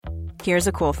Here's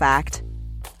a cool fact.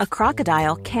 A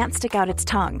crocodile can't stick out its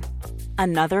tongue.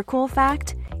 Another cool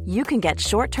fact, you can get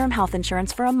short-term health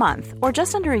insurance for a month or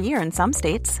just under a year in some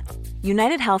states.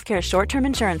 United Healthcare short-term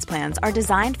insurance plans are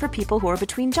designed for people who are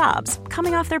between jobs,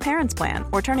 coming off their parents' plan,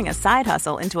 or turning a side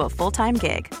hustle into a full-time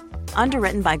gig.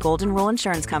 Underwritten by Golden Rule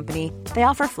Insurance Company, they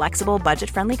offer flexible,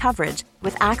 budget-friendly coverage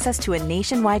with access to a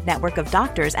nationwide network of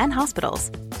doctors and hospitals.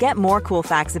 Get more cool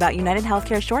facts about United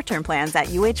Healthcare short-term plans at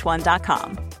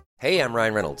uh1.com. Hey, I'm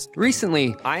Ryan Reynolds.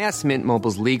 Recently, I asked Mint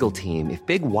Mobile's legal team if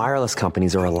big wireless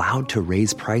companies are allowed to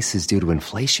raise prices due to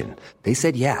inflation. They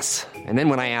said yes. And then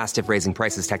when I asked if raising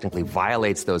prices technically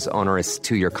violates those onerous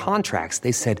two-year contracts,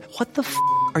 they said, "What the f***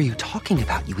 are you talking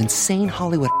about, you insane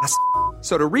Hollywood ass?"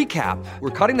 So to recap,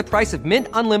 we're cutting the price of Mint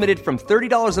Unlimited from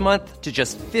 $30 a month to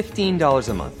just $15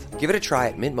 a month. Give it a try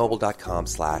at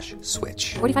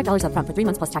mintmobile.com/switch. $45 up front for 3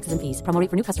 months plus taxes and fees. Promo rate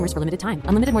for new customers for limited time.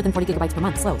 Unlimited more than 40 gigabytes per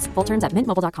month. Slows full terms at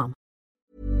mintmobile.com.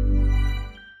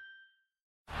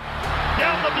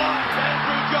 Down the block,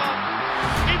 Andrew John.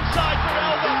 Inside for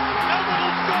Albert. Albert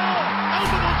will score.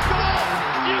 Albert will score.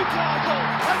 Newcastle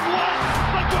have won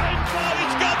the grand final.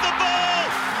 He's got the ball.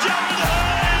 Jared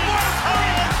Hayes. Oh,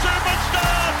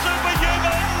 superstar,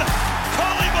 superhuman.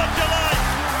 Collie Motulite.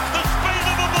 The speed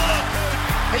of a bullet.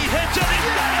 He hits it. He's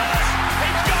got it.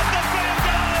 He's got the field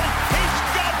goal. He's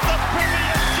got the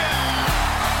premiership.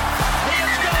 He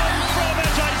has gone from,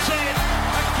 as I said,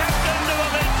 a captain to a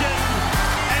legend.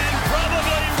 And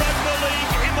probably rugby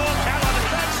league immortality.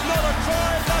 That's not a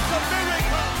try, that's a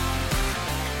miracle.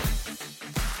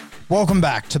 Welcome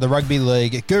back to the Rugby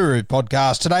League Guru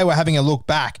podcast. Today we're having a look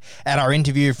back at our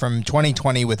interview from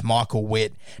 2020 with Michael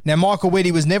Witt. Now, Michael Witt,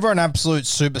 he was never an absolute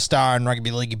superstar in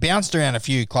rugby league. He bounced around a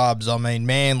few clubs. I mean,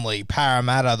 Manly,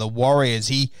 Parramatta, the Warriors.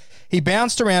 He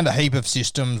bounced around a heap of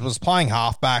systems, was playing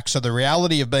halfback. So the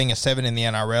reality of being a 7 in the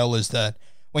NRL is that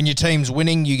when your team's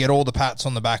winning, you get all the pats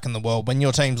on the back in the world. When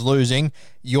your team's losing,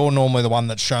 you're normally the one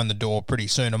that's shown the door pretty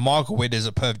soon. And Michael Witt is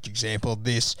a perfect example of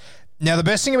this. Now, the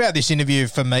best thing about this interview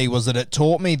for me was that it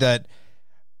taught me that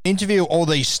interview all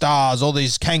these stars, all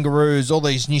these kangaroos, all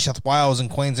these New South Wales and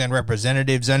Queensland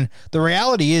representatives, and the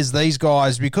reality is these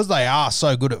guys, because they are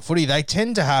so good at footy, they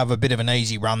tend to have a bit of an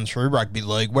easy run through rugby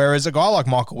league, whereas a guy like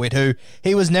Michael Witt, who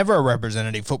he was never a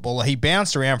representative footballer, he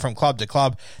bounced around from club to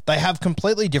club, they have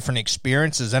completely different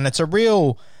experiences, and it's a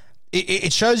real...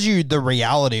 It shows you the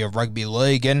reality of rugby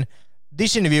league, and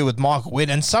this interview with Michael Witt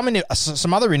and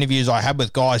some other interviews I had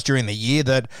with guys during the year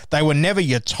that they were never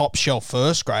your top shelf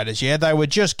first graders. Yeah, they were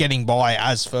just getting by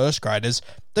as first graders.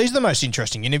 These are the most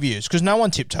interesting interviews because no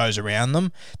one tiptoes around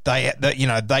them.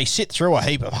 They sit through a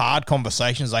heap of hard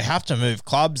conversations. They have to move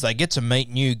clubs. They get to meet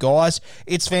new guys.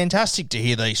 It's fantastic to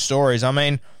hear these stories. I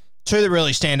mean, two that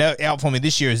really stand out for me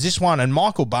this year is this one, and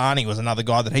Michael Barney was another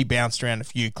guy that he bounced around a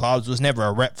few clubs, was never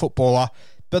a rep footballer.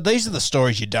 But these are the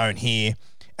stories you don't hear.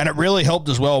 And it really helped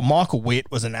as well. Michael Witt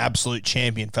was an absolute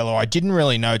champion fellow. I didn't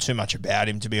really know too much about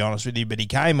him, to be honest with you, but he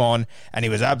came on and he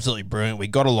was absolutely brilliant. We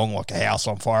got along like a house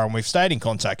on fire, and we've stayed in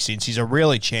contact since. He's a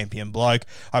really champion bloke.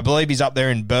 I believe he's up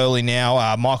there in Burleigh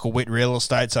now, Michael Witt Real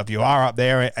Estate. So if you are up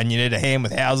there and you need a hand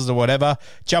with houses or whatever,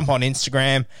 jump on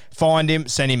Instagram, find him,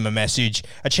 send him a message.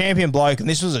 A champion bloke, and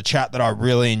this was a chat that I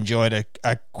really enjoyed.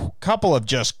 A couple of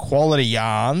just quality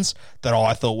yarns that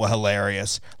I thought were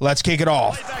hilarious. Let's kick it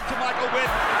off. Back to Michael Witt.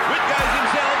 Witt goes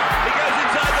himself. He goes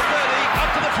inside the 30, up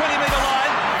to the 20-metre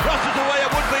line. Crosses away a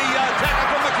would-be tackle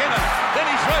from McKenna. Then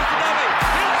he throws the dummy.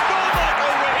 He'll score,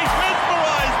 Michael Witt. He's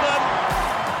mesmerised them.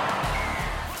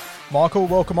 Michael,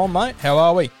 welcome on, mate. How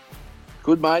are we?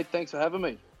 Good, mate. Thanks for having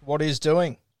me. What is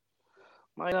doing?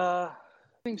 Mate,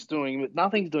 nothing's doing at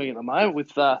the moment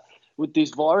with this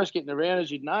virus getting around.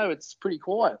 As you know, it's pretty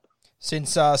quiet.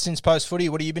 Since post-footy,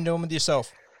 what have you been doing with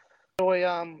yourself?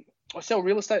 I sell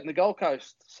real estate in the Gold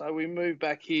Coast. So we moved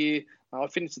back here. I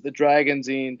finished at the Dragons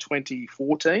in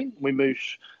 2014. We moved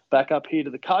back up here to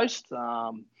the coast.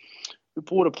 We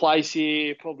bought a place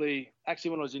here probably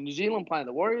actually when I was in New Zealand playing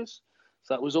the Warriors.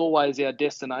 So it was always our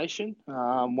destination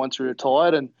once we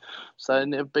retired. And so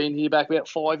I've been here back about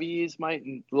 5 years, mate,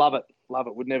 and love it. Love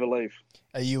it. Would never leave.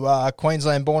 Are you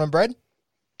Queensland born and bred?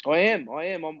 I am.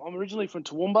 I'm originally from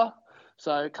Toowoomba,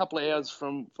 so a couple of hours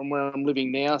from where I'm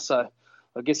living now. So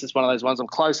I guess it's one of those ones. I'm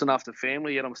close enough to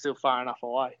family, yet I'm still far enough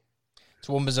away.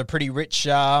 Toowoomba's a pretty rich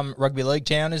rugby league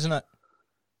town, isn't it?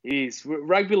 It is.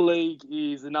 Rugby league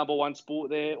is the number one sport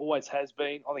there. Always has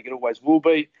been. I think it always will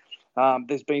be.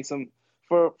 There's been some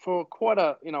for quite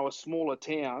a smaller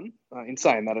town. In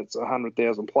saying that, it's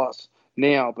 100,000 plus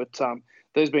now, but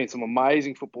there's been some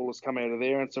amazing footballers come out of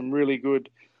there and some really good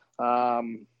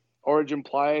Origin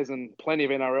players and plenty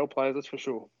of NRL players. That's for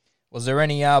sure. Was there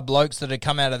any blokes that had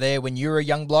come out of there when you were a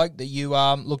young bloke that you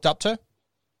looked up to?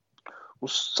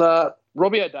 Well,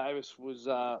 Robbie O'Davis was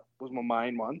my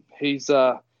main one. His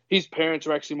parents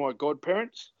are actually my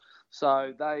godparents,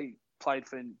 so they played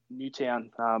for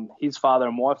Newtown. His father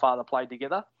and my father played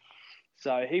together,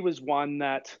 so he was one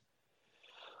that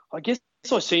I guess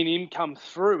I seen him come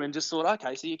through and just thought,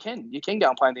 okay, so you can go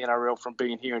and play in the NRL from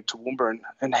being here in Toowoomba,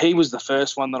 and he was the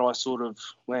first one that I sort of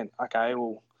went, okay,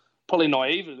 well, probably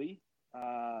naively,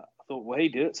 I thought, well, he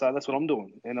did it, so that's what I'm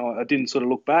doing, and I didn't sort of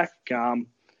look back.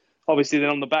 Obviously, then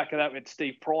on the back of that, we had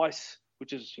Steve Price,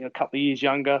 which is a couple of years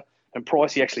younger, and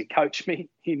Price, he actually coached me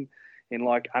in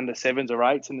like under 7s or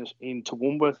 8s in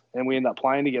Toowoomba, and we ended up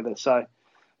playing together. So,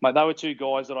 mate, they were two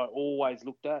guys that I always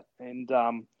looked at and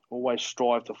always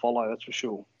strive to follow, that's for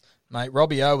sure. Mate,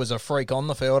 Robbie O was a freak on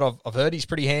the field. I've heard he's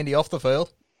pretty handy off the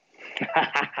field.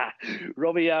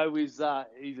 Robbie O he's a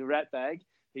rat bag.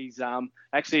 He's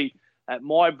actually at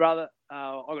my brother.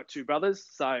 I got two brothers,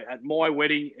 so at my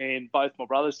wedding and both my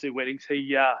brothers' two weddings,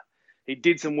 he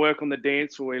did some work on the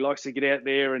dance floor. He likes to get out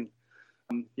there and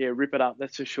rip it up.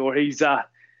 That's for sure. He's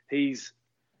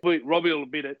Robbie will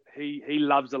admit it. He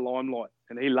loves the limelight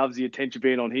and he loves the attention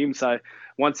being on him. So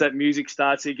once that music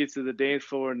starts, he gets to the dance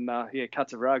floor and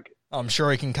cuts a rug. I'm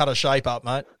sure he can cut a shape up,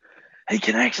 mate. He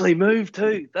can actually move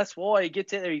too. That's why he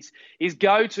gets out there. His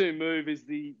go-to move is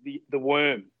the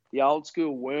worm, the old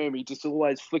school worm. He just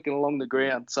always flicking along the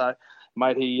ground. So,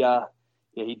 mate,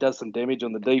 he does some damage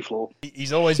on the D floor.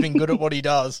 He's always been good at what he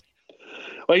does.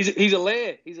 Well, he's a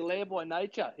lair. He's a lair by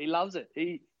nature. He loves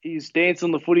it. He's danced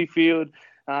on the footy field.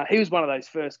 He was one of those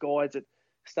first guys that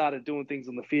started doing things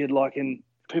on the field, and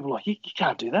people were like, you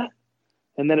can't do that.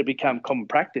 And then it became common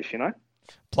practice,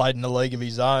 Played in a league of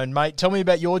his own. Mate, tell me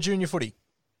about your junior footy.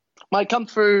 Mate, come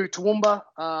through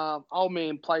Toowoomba. Old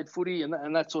man played footy,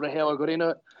 and that's sort of how I got into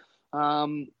it.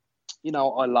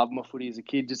 I loved my footy as a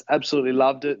kid, just absolutely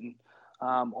loved it. And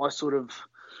I sort of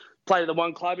played at the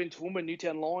one club in Toowoomba,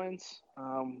 Newtown Lions.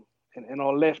 And I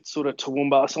left sort of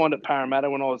Toowoomba. I signed at Parramatta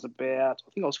when I was I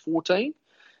think I was 14,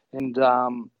 and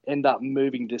ended up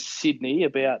moving to Sydney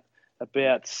about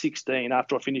 16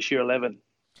 after I finished year 11.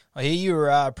 I hear you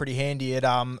were pretty handy at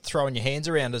throwing your hands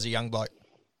around as a young bloke.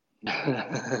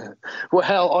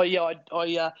 Well,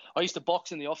 I used to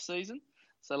box in the off season,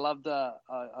 so I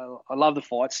love the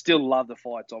fights. Still love the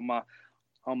fights. I'm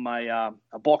a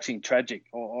boxing tragic.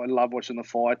 I love watching the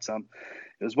fights.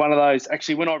 It was one of those.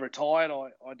 Actually, when I retired,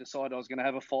 I decided I was going to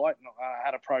have a fight, and I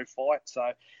had a pro fight.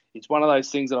 So it's one of those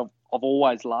things that I've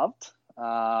always loved.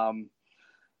 But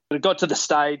it got to the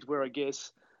stage where I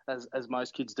guess, as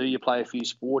most kids do, you play a few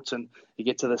sports and you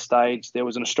get to the stage. There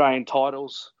was an Australian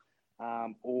titles,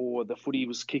 or the footy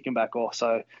was kicking back off.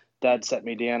 So Dad sat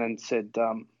me down and said,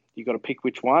 "You got to pick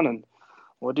which one." And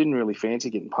I didn't really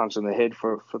fancy getting punched in the head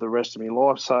for the rest of my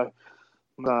life. So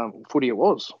footy it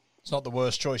was. It's not the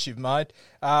worst choice you've made.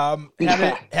 How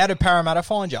did Parramatta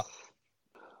find you?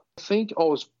 I think I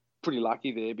was pretty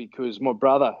lucky there because my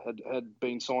brother had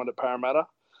been signed at Parramatta.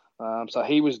 So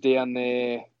he was down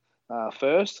there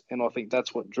first, and I think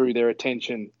that's what drew their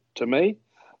attention to me,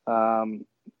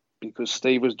 because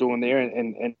Steve was doing there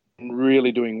and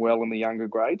really doing well in the younger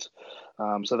grades.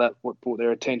 So that what brought their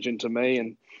attention to me,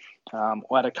 and I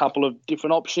had a couple of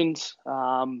different options,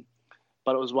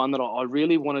 but it was one that I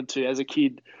really wanted to as a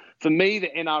kid. For me, the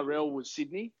NRL was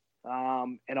Sydney,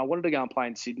 and I wanted to go and play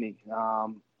in Sydney.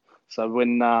 So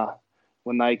when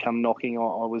they come knocking,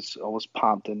 I was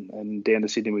pumped, and down to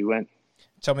Sydney we went.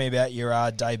 Tell me about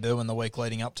your debut and the week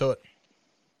leading up to it.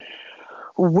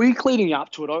 A week leading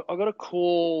up to it, I got a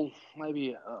call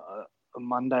maybe a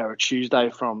Monday or a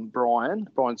Tuesday from Brian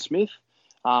Smith,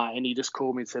 and he just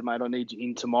called me and said, "Mate, I need you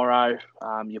in tomorrow.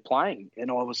 You're playing."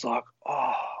 And I was like,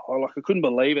 I couldn't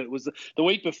believe it. It was the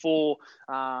week before.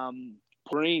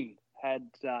 Green had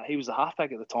he was a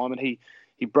halfback at the time, and he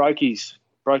broke his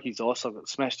eye socket,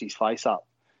 smashed his face up,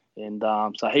 and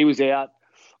so he was out.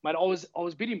 Mate, I was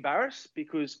a bit embarrassed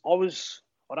because I'd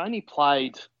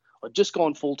just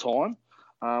gone full time.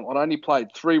 I'd only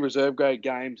played 3 reserve grade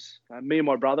games. Me and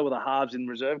my brother were the halves in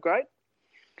reserve grade,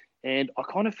 and I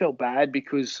kind of felt bad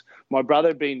because my brother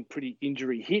had been pretty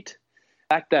injury hit.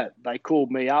 The fact that they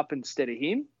called me up instead of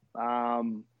him, I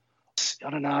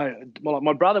don't know.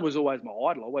 My brother was always my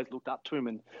idol. I always looked up to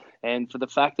him, and for the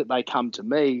fact that they come to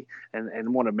me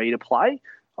and wanted me to play,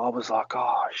 I was like,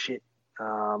 oh shit.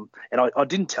 And I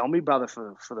didn't tell my brother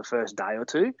for the first day or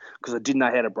two because I didn't know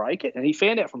how to break it. And he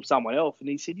found out from someone else, and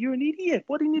he said, "You're an idiot.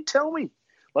 Why didn't you tell me?"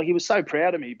 Like, he was so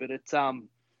proud of me. But I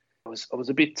was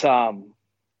a bit,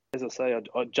 as I say,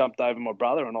 I jumped over my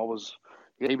brother, and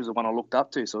he was the one I looked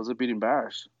up to, so I was a bit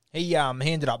embarrassed. He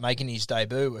ended up making his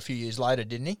debut a few years later,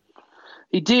 didn't he?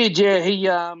 He did, yeah.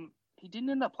 He didn't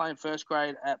end up playing first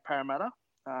grade at Parramatta.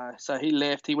 So he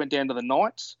left. He went down to the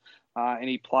Knights, and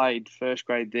he played first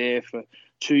grade there for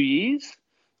 2 years.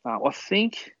 I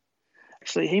think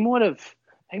actually he might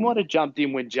have jumped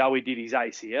in when Joey did his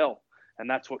ACL, and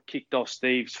that's what kicked off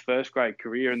Steve's first grade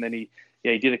career. And then he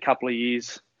did a couple of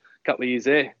years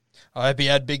there. I hope he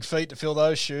had big feet to fill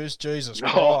those shoes. Jesus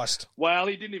Christ. Well,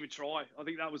 he didn't even try. I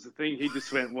think that was the thing. He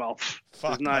just went, well,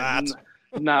 fuck there's that.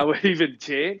 no even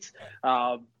chance.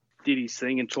 Did his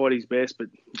thing and tried his best, but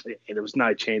there was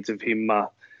no chance of him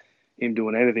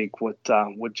doing anything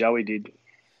what Joey did.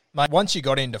 Mate, once you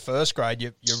got into first grade,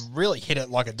 you really hit it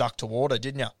like a duck to water,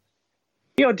 didn't you?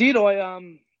 Yeah, I did. I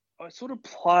sort of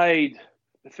played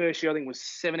the first year, I think it was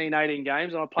 17, 18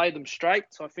 games, and I played them straight.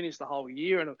 So I finished the whole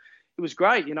year, and it was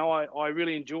great. You know, I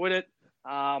really enjoyed it.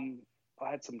 I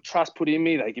had some trust put in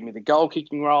me. They gave me the goal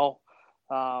kicking role.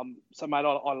 So, mate,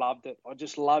 I loved it. I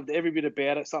just loved every bit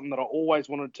about it, something that I always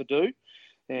wanted to do.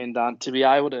 And to be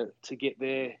able to get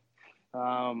there,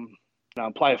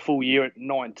 play a full year at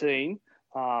 19,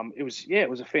 it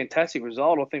was a fantastic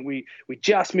result. I think we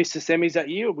just missed the semis that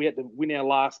year. We had to win our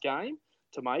last game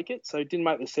to make it. So didn't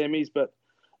make the semis, but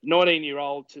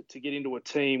 19-year-old to get into a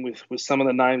team with some of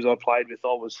the names I played with,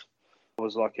 I was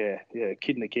like a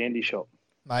kid in a candy shop.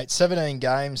 Mate, 17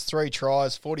 games, 3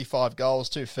 tries, 45 goals,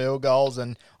 2 field goals,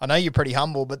 and I know you're pretty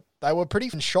humble, but they were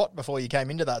pretty shot before you came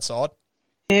into that side.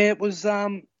 Yeah, it was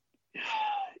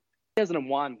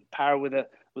 2001, Para with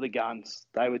the guns.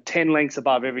 They were 10 lengths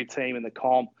above every team in the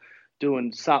comp,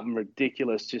 doing something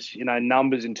ridiculous, just,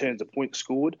 numbers in terms of points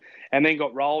scored, and then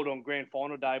got rolled on grand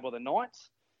final day by the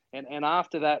Knights. And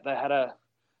after that, they had I'd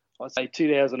say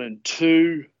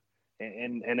 2002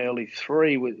 and early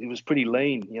 3, it was pretty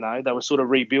lean. They were sort of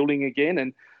rebuilding again.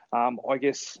 And I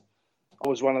guess I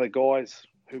was one of the guys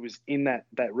who was in that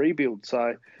rebuild.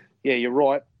 So, yeah, you're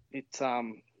right. It's I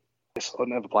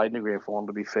never played in a grand final,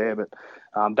 to be fair, but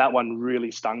that one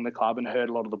really stung the club and hurt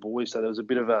a lot of the boys. So there was a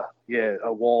bit of a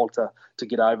while to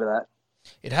get over that.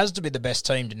 It has to be the best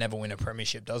team to never win a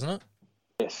premiership, doesn't it?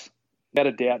 Yes, without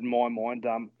a doubt in my mind.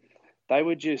 They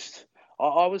were just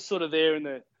I was sort of there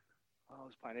I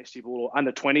was playing SG ball or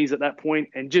under 20s at that point,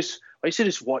 and I used to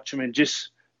just watch them and just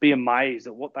be amazed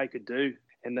at what they could do.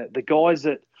 And the guys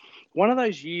that one of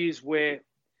those years where,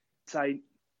 say,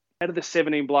 out of the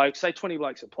 17 blokes, say 20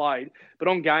 blokes that played, but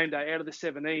on game day, out of the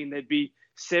 17, there'd be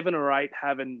 7 or 8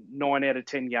 having 9 out of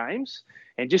 10 games.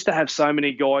 And just to have so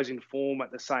many guys in form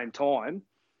at the same time,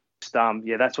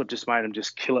 that's what just made them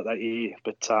just kill it that year.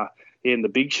 But in the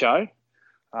big show,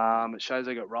 it shows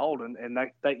they got rolled. And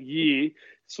that year,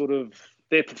 sort of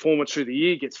their performance through the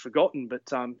year gets forgotten. But,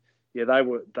 they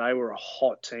were a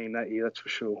hot team that year, that's for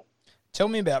sure. Tell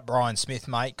me about Brian Smith,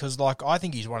 mate, because I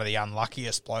think he's one of the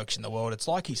unluckiest blokes in the world. It's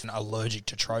like he's allergic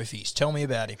to trophies. Tell me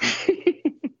about him.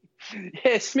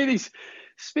 Yeah, Smithy's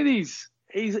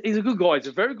he's a good guy. He's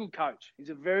a very good coach. He's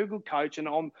a very good coach,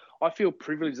 and I feel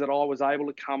privileged that I was able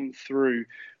to come through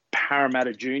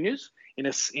Parramatta Juniors in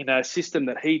a system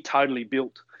that he totally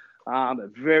built. A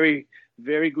very,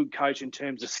 very good coach in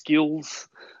terms of skills,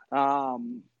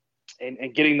 and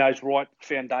getting those right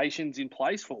foundations in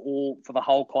place for the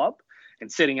whole club. And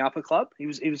setting up a club. He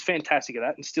was fantastic at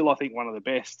that, and still I think one of the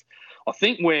best. I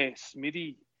think where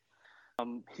Smithy,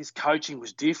 his coaching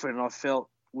was different, and I felt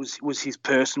was his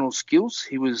personal skills.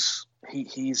 His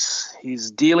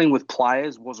dealing with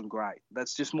players wasn't great.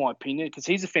 That's just my opinion, because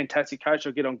he's a fantastic coach. I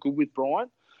get on good with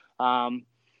Brian,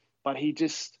 but he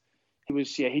did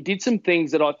some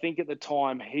things that I think at the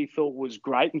time he thought was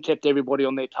great and kept everybody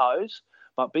on their toes.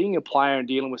 But being a player and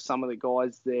dealing with some of the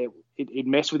guys there, it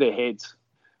messed with their heads.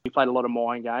 He played a lot of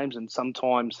mind games, and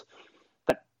sometimes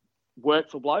that worked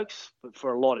for blokes, but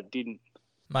for a lot it didn't.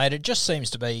 Mate, it just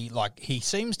seems to be like he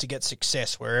seems to get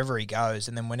success wherever he goes,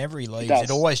 and then whenever he leaves,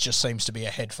 it always just seems to be a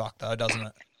head fuck, though, doesn't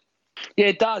it? Yeah,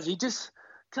 it does. A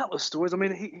couple of stories. I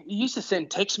mean, he used to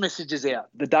send text messages out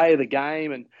the day of the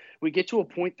game, and we get to a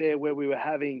point there where we were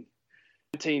having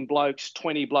 19 blokes,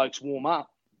 20 blokes warm up.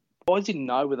 Boys didn't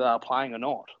know whether they were playing or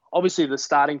not. Obviously, the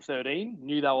starting 13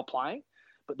 knew they were playing,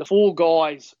 but the 4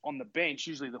 guys on the bench,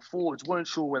 usually the forwards, weren't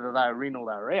sure whether they were in or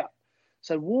they were out.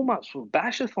 So warm-ups were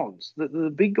bashathons.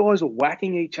 The big guys were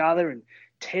whacking each other and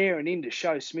tearing in to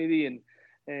show Smithy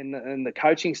and the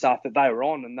coaching staff that they were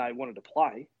on and they wanted to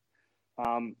play.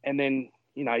 And then,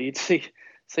 you'd see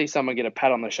someone get a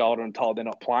pat on the shoulder and told they're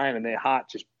not playing, and their heart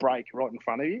just break right in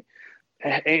front of you.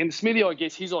 And Smithy, I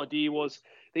guess his idea was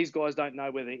these guys don't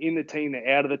know whether they're in the team,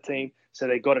 they're out of the team, so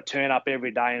they've got to turn up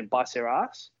every day and bust their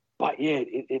ass. But, yeah,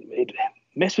 it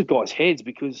messed with guys' heads,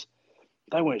 because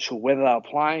they weren't sure whether they were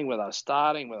playing, whether they were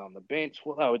starting, whether on the bench,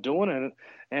 what they were doing,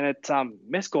 and it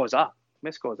messed guys up.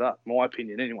 Messed guys up, my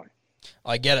opinion, anyway.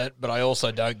 I get it, but I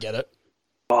also don't get it.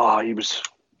 Oh, he was,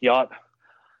 yeah.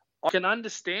 I can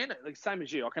understand it, like same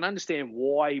as you. I can understand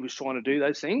why he was trying to do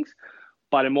those things,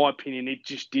 but in my opinion, it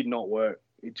just did not work.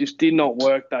 It just did not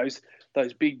work. Those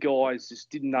big guys just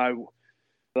didn't know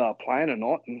whether they were playing or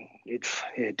not, and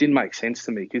it didn't make sense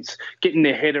to me. It's getting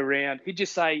their head around. He'd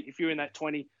just say, if you're in that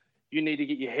 20, you need to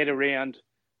get your head around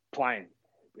playing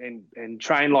and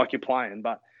train like you're playing,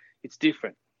 but it's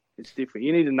different. It's different.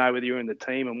 You need to know whether you're in the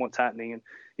team and what's happening, and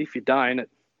if you don't,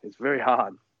 it's very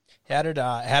hard. How did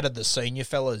the senior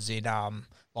fellas in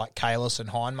like Kalis and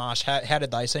Hindmarsh, how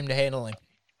did they seem to handle him?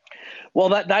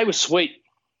 Well, they were sweet.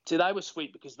 See, they were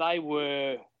sweet because they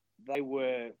were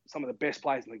some of the best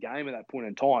players in the game at that point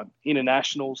in time,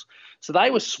 internationals. So they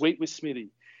were sweet with Smithy.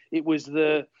 It was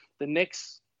the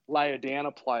next layer down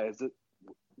of players that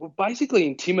were basically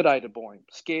intimidated by him,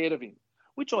 scared of him,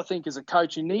 which I think as a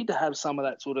coach you need to have some of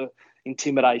that sort of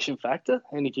intimidation factor,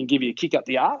 and he can give you a kick up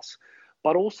the arse.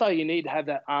 But also you need to have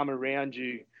that arm around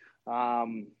you,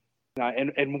 and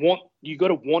you got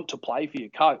to want to play for your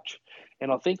coach.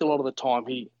 And I think a lot of the time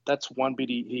that's one bit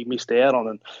he missed out on.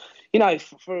 And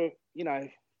for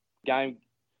game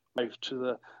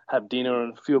to have dinner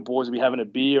and a few boys would be having a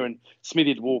beer and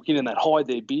Smithy'd walk in and they'd hide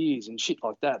their beers and shit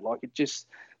like that. Like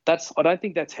I don't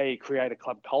think that's how you create a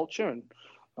club culture. And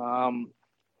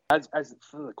as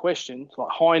for the question,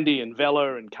 like Hindy and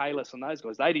Vella and Kalis and those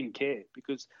guys, they didn't care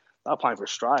because they were playing for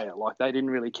Australia. Like they didn't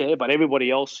really care, but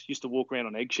everybody else used to walk around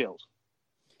on eggshells.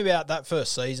 About that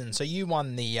first season, so you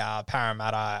won the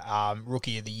Parramatta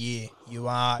Rookie of the Year.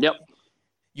 Yep.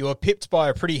 You were pipped by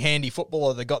a pretty handy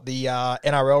footballer that got the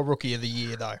NRL Rookie of the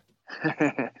Year, though.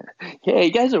 Yeah, he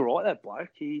goes all right, that bloke.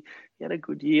 He had a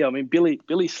good year. I mean,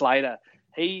 Billy Slater,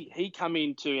 he come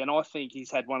into, and I think he's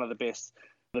had one of the best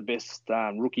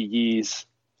rookie years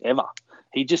ever.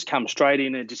 He just come straight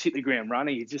in and just hit the ground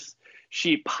running. He just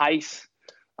sheer pace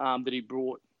that he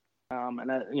brought.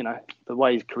 The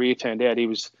way his career turned out,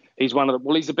 he's he's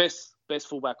the best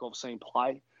fullback I've seen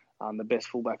play, the best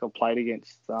fullback I've played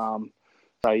against.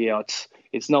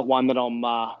 It's not one that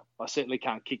I certainly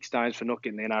can't kick stones for not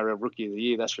getting the NRL Rookie of the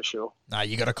Year. That's for sure. No,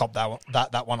 you got to cop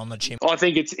that one on the chin. I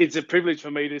think it's a privilege for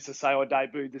me just to say I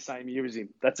debuted the same year as him.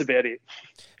 That's about it.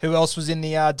 Who else was in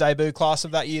the debut class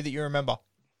of that year that you remember?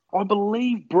 I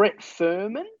believe Brett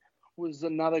Furman was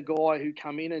another guy who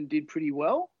come in and did pretty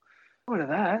well. What of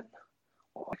that?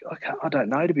 I don't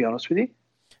know, to be honest with you.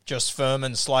 Just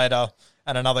Furman, Slater,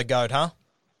 and another goat, huh?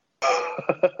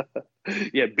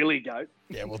 Yeah, Billy Goat.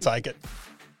 Yeah, we'll take it.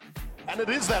 And it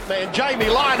is that man, Jamie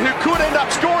Lyon, who could end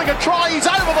up scoring a try. He's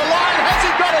over the line. Has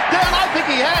he got it down? I think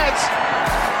he has.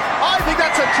 I think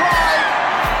that's a try.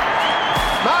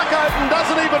 Mark Oaten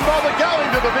doesn't even bother going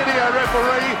to the video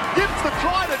referee. Gives the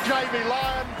try to Jamie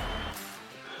Lyon.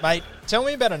 Mate, tell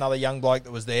me about another young bloke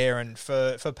that was there, and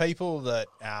for people that,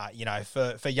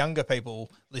 for younger people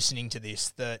listening to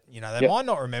this that, they might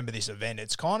not remember this event.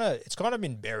 It's kind of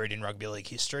been buried in rugby league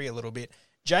history a little bit.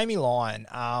 Jamie Lyon,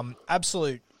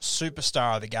 absolute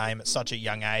superstar of the game at such a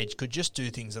young age, could just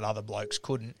do things that other blokes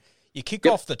couldn't. You kick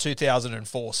off the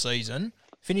 2004 season.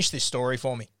 Finish this story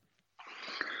for me.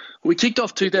 We kicked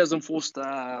off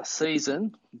 2004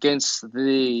 season against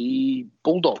the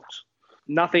Bulldogs.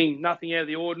 Nothing out of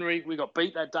the ordinary. We got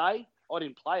beat that day. I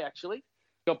didn't play, actually.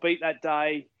 Got beat that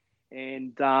day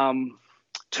and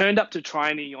turned up to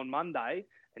training on Monday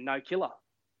and no Killer.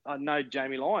 No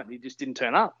Jamie Lyon. He just didn't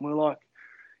turn up. We're like,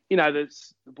 the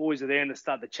boys are there and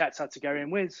the chat starts to go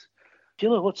around, where's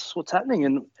Killer? What's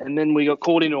happening? And then we got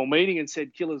called into a meeting and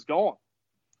said, Killer's gone.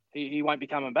 He won't be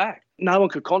coming back. No one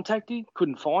could contact him,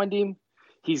 couldn't find him.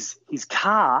 His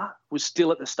car was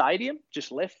still at the stadium,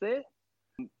 just left there.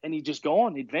 And he'd just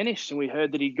gone. He'd vanished. And we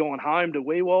heard that he'd gone home to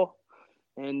Weewa.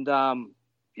 And,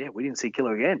 we didn't see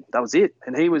Killer again. That was it.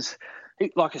 And he was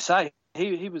playing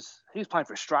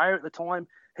for Australia at the time.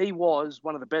 He was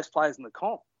one of the best players in the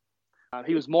comp.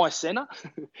 He was my centre.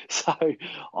 So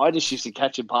I just used to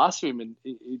catch and pass for him, and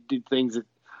he did things that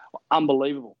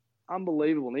unbelievable. And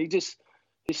he just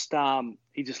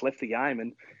left the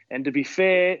game. And to be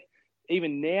fair,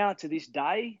 even now to this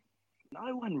day,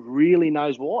 no one really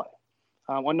knows why.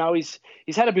 I know he's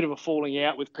had a bit of a falling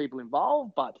out with people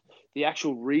involved, but the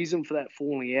actual reason for that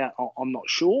falling out, I'm not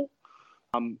sure.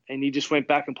 And he just went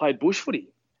back and played bush footy.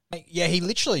 Yeah, he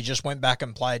literally just went back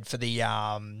and played for the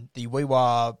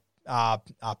Weewa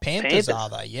Panthers, are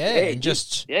they?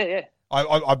 Yeah.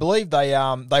 I believe they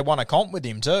won a comp with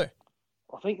him too.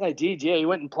 I think they did. Yeah, he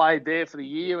went and played there for the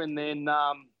year, and then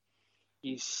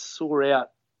he saw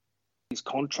out his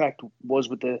contract was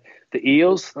with the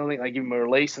Eels. I think they gave him a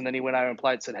release, and then he went over and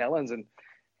played St Helens and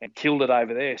killed it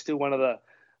over there. Still one of the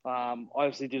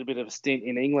obviously did a bit of a stint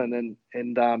in England,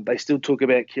 and they still talk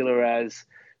about Killer as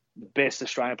the best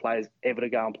Australian players ever to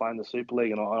go and play in the Super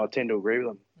League, and I tend to agree with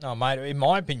them. Oh, mate, in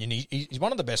my opinion, he's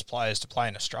one of the best players to play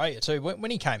in Australia too.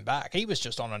 When he came back, he was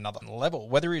just on another level.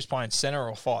 Whether he was playing centre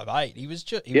or 5'8", he was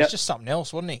just something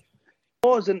else, wasn't he? He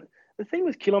was, and the thing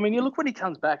with Killer, I mean, you look when he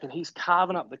comes back and he's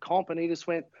carving up the comp, and he just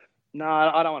went, no,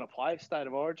 I don't want to play State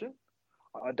of Origin.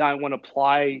 I don't want to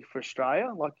play for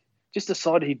Australia. Like, just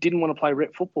decided he didn't want to play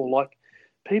rep football. Like,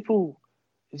 people,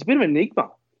 it's a bit of an enigma.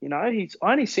 You know, I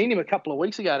only seen him a couple of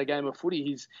weeks ago at a game of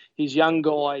footy. He's young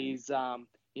guy. He's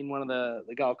in one of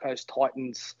the Gold Coast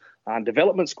Titans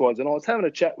development squads, and I was having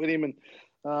a chat with him,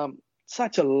 and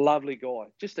such a lovely guy,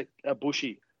 just a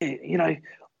bushy. You know,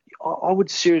 I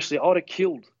would have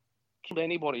killed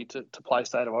anybody to play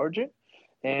State of Origin,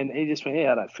 and he just went,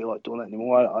 I don't feel like doing that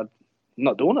anymore. I'm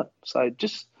not doing it. So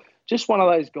just one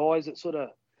of those guys that sort of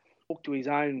walked to his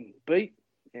own beat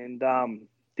and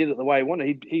did it the way he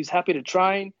wanted. He's happy to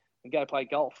train and go play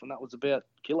golf, and that was about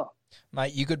Killer.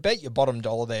 Mate, you could bet your bottom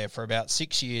dollar there for about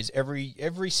 6 years.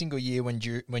 Every single year when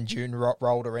June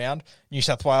rolled around, New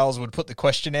South Wales would put the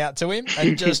question out to him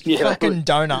and just fucking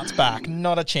donuts back.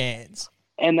 Not a chance.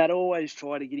 And they'd always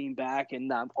try to get him back.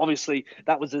 And obviously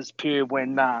that was this period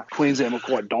when Queensland were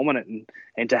quite dominant.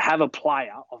 And to have a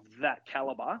player of that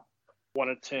calibre want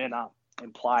to turn up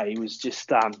and play, he was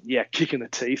just, kicking the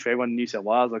teeth for everyone in New South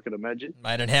Wales, I could imagine.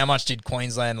 Mate, and how much did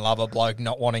Queensland love a bloke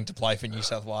not wanting to play for New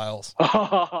South Wales?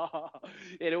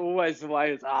 It always the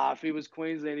way it was, if he was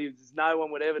Queensland, no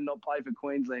one would ever not play for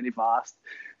Queensland if asked.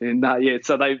 And,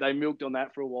 so they milked on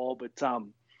that for a while. But,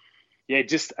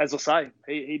 just as I say,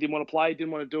 he didn't want to play,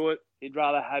 didn't want to do it. He'd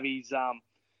rather have his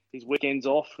weekends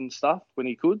off and stuff when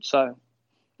he could. So it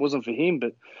wasn't for him.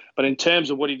 But in terms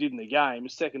of what he did in the game,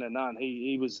 second to none.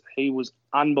 He was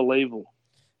unbelievable.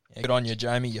 Yeah, good on you,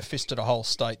 Jamie. You fisted a whole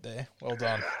state there. Well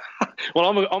done.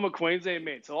 Well, I'm a Queensland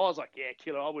man, so I was like,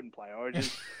 Killer, I wouldn't play Origin.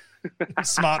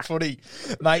 Smart footy.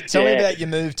 Mate, tell me about your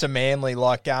move to Manly.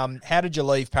 Like, how did you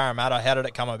leave Parramatta? How did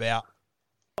it come about?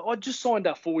 I just signed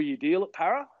a 4-year deal at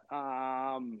Para.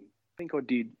 I think I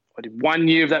did 1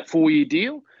 year of that 4-year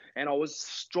deal, and I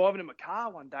was driving in my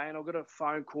car one day, and I got a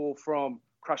phone call from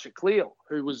Crusher Cleo,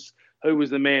 who was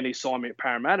the man who signed me at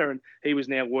Parramatta, and he was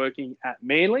now working at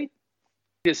Manly.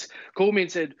 He just called me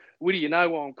and said, "Woody, you know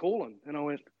why I'm calling?" And I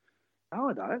went, "No,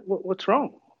 I don't. What's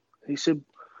wrong?" He said,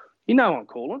 "You know I'm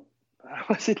calling."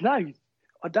 I said, "No,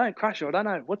 I don't, Crusher. I don't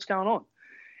know what's going on."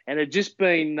 And it had just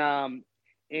been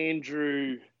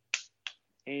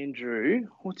Andrew,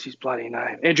 what's his bloody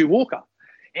name? Andrew Walker.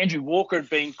 Andrew Walker had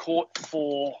been caught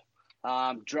for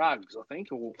drugs, I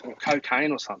think, or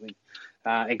cocaine or something,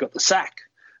 and got the sack.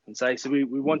 And so he said, we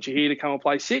want you here to come and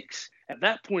play 6. At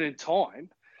that point in time,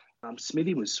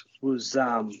 Smithy was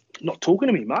not talking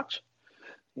to me much.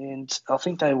 And I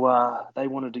think they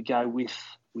wanted to go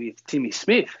with Timmy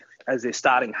Smith as their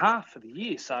starting half for the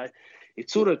year. So it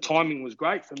sort of timing was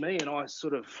great for me, and I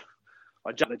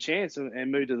jumped the chance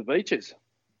and moved to the Beaches.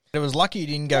 It was lucky you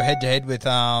didn't go head-to-head with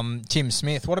Tim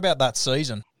Smith. What about that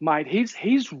season? Mate,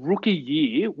 his rookie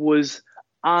year was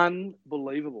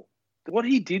unbelievable. What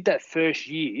he did that first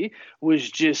year was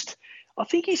just, I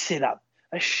think he set up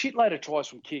a shitload of tries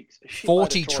from kicks.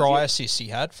 40 try assists he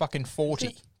had, fucking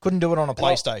 40. Couldn't do it on a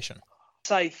PlayStation.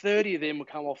 Say 30 of them would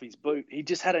come off his boot. He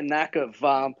just had a knack of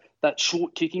that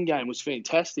short kicking game was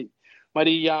fantastic. Mate,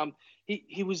 he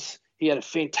had a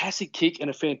fantastic kick and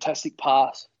a fantastic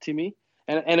pass, Timmy.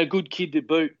 And a good kid to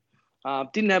boot.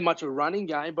 Didn't have much of a running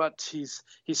game, but his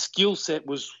skill set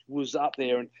was up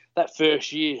there. And that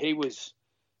first year, he was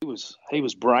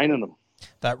braining them.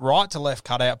 That right to left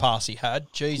cutout pass he had,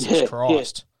 Jesus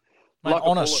Christ, mate, like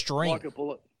on a string, like a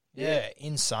bullet. Yeah,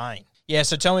 insane. Yeah,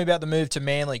 so tell me about the move to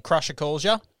Manly. Crusher calls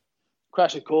you.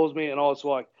 Crusher calls me, and I was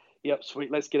like, "Yep,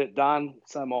 sweet, let's get it done."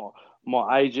 So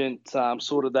my agent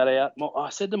sorted that out. I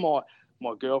said to my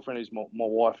girlfriend, who's my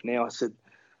wife now, I said,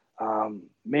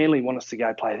 Manly want us to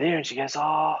go play there. And she goes,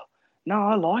 "Oh, no,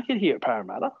 I like it here at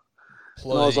Parramatta."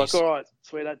 Please. And I was like, "All right,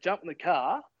 sweetheart, jump in the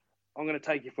car. I'm going to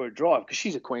take you for a drive," because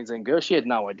she's a Queensland girl. She had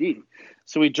no idea.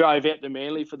 So we drove out to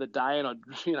Manly for the day, and I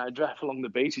drove along the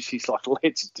beach, and she's like,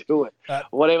 "Let's do it.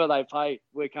 Whatever they pay,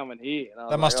 we're coming here."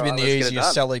 That must have been the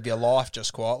easiest sell of your life,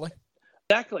 just quietly.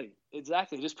 Exactly.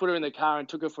 Just put her in the car and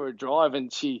took her for a drive,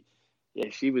 and she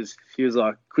was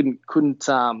like, couldn't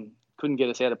get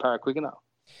us out of Para quick enough.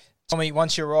 Tell me,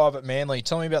 once you arrive at Manly,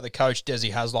 tell me about the coach,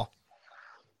 Desi Hasler.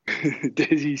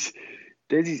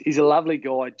 Desi's a lovely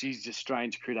guy. He's a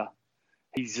strange critter.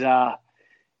 He's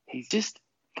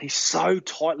he's so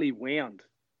tightly wound.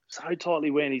 So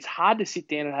tightly wound. He's hard to sit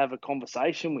down and have a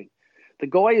conversation with. The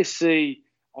guy you see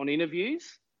on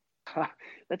interviews,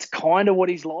 that's kind of what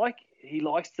he's like. He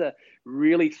likes to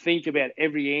really think about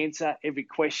every answer, every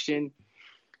question.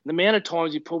 The amount of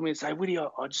times he pulled me and say, Woody, I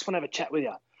just want to have a chat with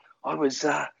you. I was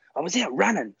out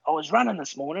running. I was running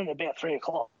this morning at about 3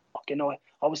 o'clock. And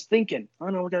I was thinking,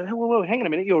 I go, whoa, hang on a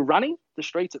minute. You were running the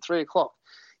streets at 3 o'clock?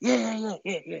 Yeah.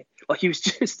 Like he was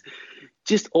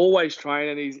just always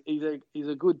training. He's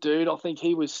a good dude. I think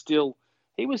he was still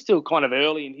kind of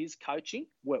early in his coaching.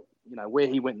 Where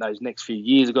he went those next few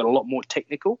years, he got a lot more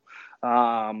technical,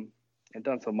 and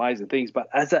done some amazing things. But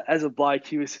as a bloke,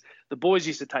 the boys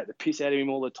used to take the piss out of him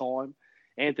all the time.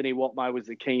 Anthony Watmough was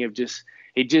the king of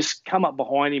he'd just come up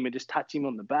behind him and just touch him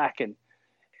on the back, and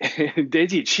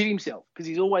Desi would shit himself because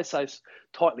he's always so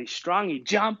tightly strung. He'd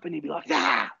jump and he'd be like,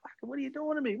 what are you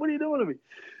doing to me? What are you doing to me?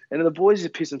 And the boys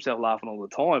just piss themselves laughing all the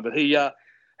time. But he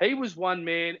was one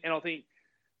man, and I think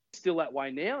still that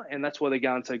way now, and that's why they're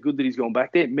going so good that he's gone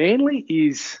back there. Manly,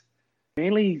 it's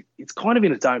kind of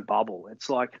in its own bubble. It's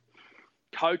like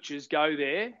coaches go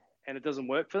there and it doesn't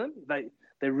work for them.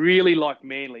 They really like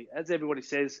Manly. As everybody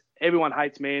says, everyone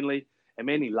hates Manly, and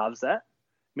Manly loves that.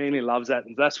 Manly loves that,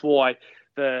 and that's why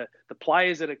the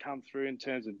players that have come through in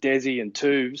terms of Desi and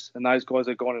Tubes and those guys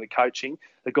that have gone into coaching,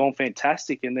 they've gone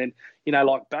fantastic. And then,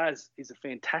 like Baz is a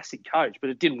fantastic coach, but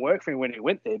it didn't work for him when he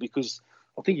went there because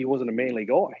I think he wasn't a Manly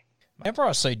guy. Whenever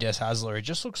I see Des Hasler, it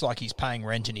just looks like he's paying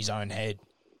rent in his own head.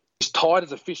 He's tight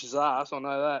as a fish's ass, I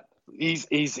know that.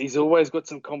 He's always got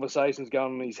some conversations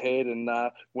going on in his head, and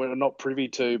we're not privy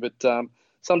to. But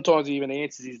sometimes he even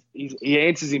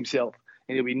answers himself,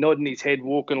 and he'll be nodding his head,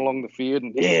 walking along the field,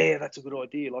 and yeah, that's a good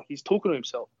idea. Like he's talking to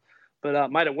himself. But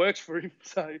mate, it works for him,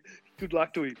 so good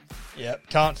luck to him. Yeah,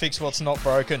 can't fix what's not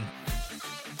broken.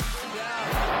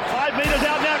 5 metres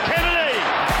out now, Kennedy.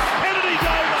 Kennedy's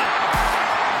over.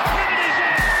 Kennedy's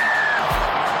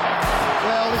out.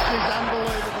 Well, this is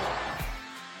unbelievable.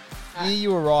 The year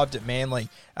you arrived at Manly,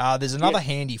 there's another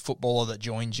handy footballer that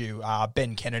joined you,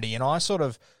 Ben Kennedy, and I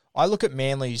look at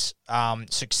Manly's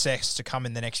success to come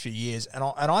in the next few years, and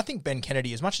I think Ben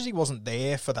Kennedy, as much as he wasn't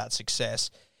there for that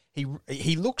success,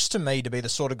 he looks to me to be the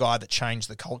sort of guy that changed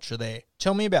the culture there.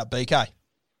 Tell me about BK.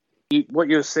 What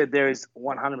you said there is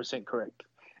 100% correct.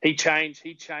 He changed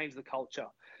the culture.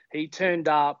 He turned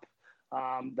up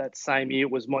that same year.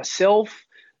 It was myself,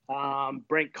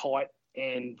 Brent Kite,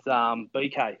 and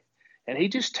BK. And he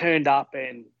just turned up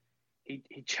and he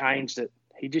changed it.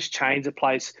 He just changed the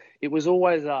place. It was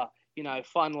always a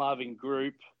fun-loving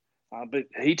group, but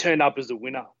he turned up as a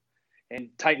winner. And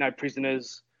take no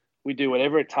prisoners. We do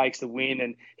whatever it takes to win,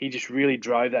 and he just really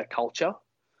drove that culture.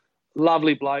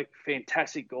 Lovely bloke,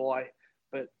 fantastic guy,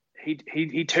 but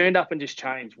he turned up and just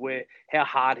changed how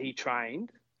hard he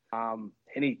trained, and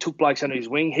he took blokes under his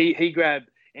wing. He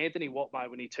grabbed Anthony Watmough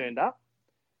when he turned up,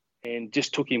 and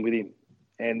just took him with him,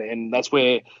 and that's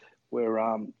where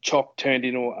Chock turned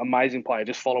into an amazing player,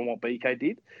 just following what BK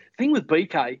did. The thing with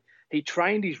BK, he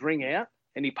trained his ring out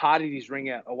and he partied his ring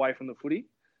out away from the footy.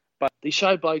 But he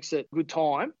showed blokes that good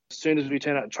time. As soon as we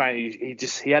turned out to train,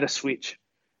 he had a switch,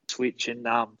 and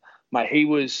mate,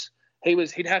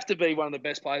 he'd have to be one of the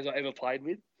best players I ever played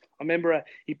with. I remember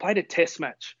he played a test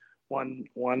match one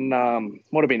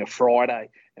might have been a Friday,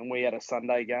 and we had a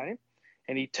Sunday game,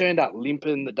 and he turned up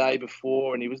limping the day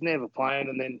before, and he was never playing,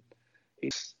 and then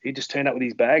he just turned up with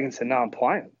his bag and said, "No, I'm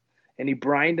playing," and he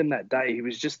brained him that day. He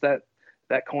was just that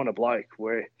kind of bloke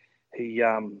where he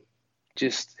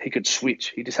could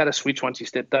switch. He just had a switch once he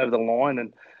stepped over the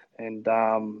line, and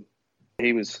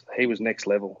he was next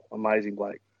level. Amazing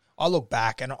bloke. I look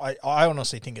back and I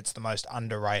honestly think it's the most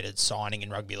underrated signing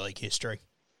in rugby league history.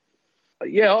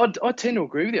 Yeah, I tend to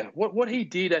agree with you. What he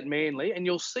did at Manly, and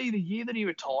you'll see the year that he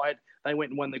retired, they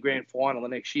went and won the grand final the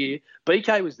next year.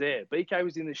 BK was there. BK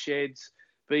was in the sheds.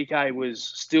 BK was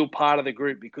still part of the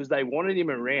group because they wanted him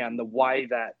around the way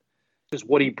that just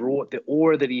what he brought, the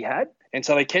aura that he had. And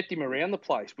so they kept him around the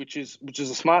place, which is a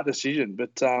smart decision.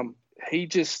 But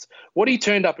what he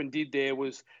turned up and did there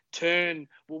was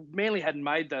Manly hadn't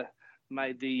made the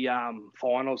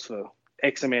finals for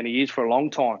X amount of years for a long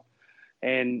time.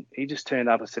 And he just turned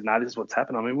up and said, "No, this is what's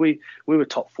happened." I mean, we were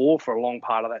top four for a long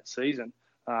part of that season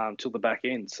till the back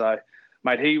end. So,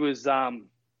 mate, he was an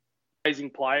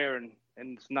amazing player, and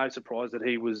it's no surprise that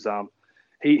he was.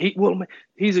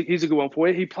 Here's a good one for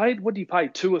you. He played,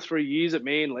 2 or 3 years at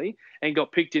Manly and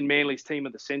got picked in Manly's team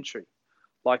of the century.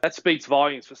 Like, that speaks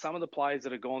volumes for some of the players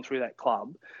that have gone through that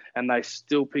club, and they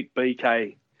still pick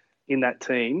BK in that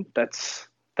team. That's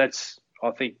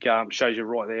I think shows you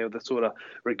right there the sort of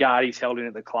regard he's held in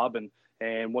at the club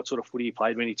and what sort of footy he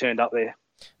played when he turned up there.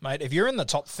 Mate, if you're in the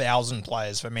top 1,000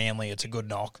 players for Manly, it's a good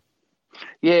knock.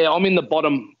 Yeah, I'm in the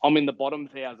bottom 1,000,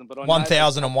 but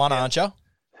 1,001, aren't you?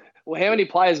 Well, how many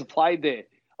players have played there?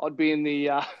 I'd be in the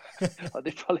I'd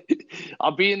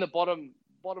be in the bottom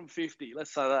 50.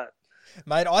 Let's say that.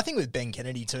 Mate, I think with Ben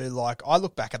Kennedy too, like, I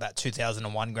look back at that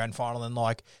 2001 grand final and,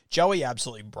 like, Joey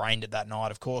absolutely brained it that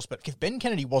night, of course, but if Ben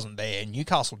Kennedy wasn't there,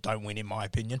 Newcastle don't win, in my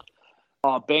opinion.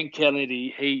 Oh, Ben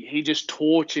Kennedy, he just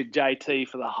tortured JT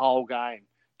for the whole game.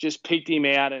 Just picked him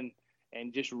out and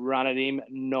just run at him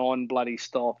non-bloody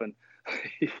stop. And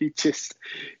he just,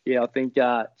 I think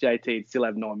JT'd still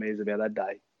have nightmares about that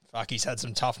day. Fuck, he's had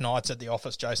some tough nights at the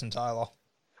office, Jason Taylor.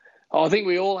 Oh, I think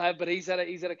we all have, but he's had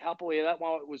a couple here. That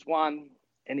one was one,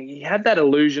 and he had that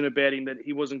illusion about him that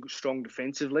he wasn't strong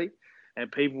defensively, and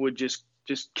people would just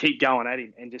keep going at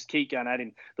him and just keep going at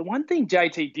him. The one thing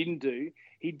JT didn't do,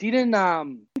 he didn't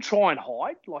try and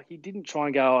hide. Like, he didn't try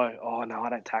and go, oh no, I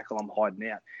don't tackle, I'm hiding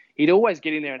out. He'd always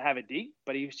get in there and have a dig,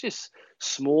 but he was just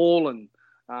small and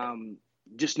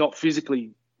just not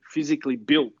physically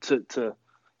built to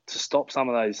stop some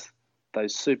of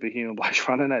those superhuman blokes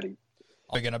running at him.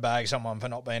 We're going to bag someone for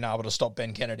not being able to stop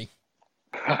Ben Kennedy.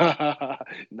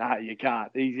 No, you can't.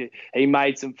 He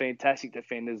made some fantastic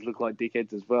defenders look like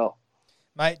dickheads as well.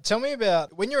 Mate, tell me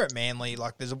about, when you're at Manly,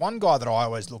 like, there's one guy that I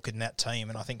always look in that team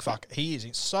and I think, fuck, he is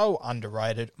so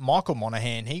underrated. Michael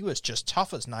Monaghan, he was just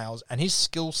tough as nails and his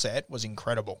skill set was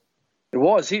incredible. It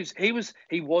was. He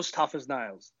was tough as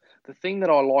nails. The thing that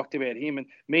I liked about him, and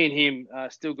me and him are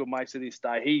still good mates to this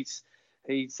day, he's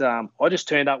I just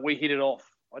turned up, we hit it off.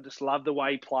 I just loved the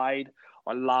way he played.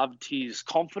 I loved his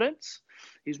confidence.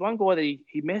 He's one guy that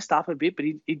he messed up a bit, but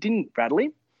he didn't rattle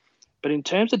him. But in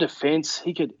terms of defence,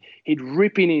 he'd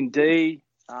rip in D.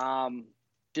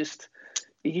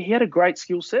 He had a great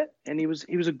skill set, and he's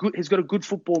got a good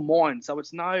football mind. So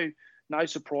it's no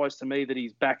surprise to me that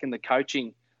he's back in the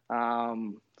coaching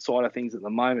side of things at the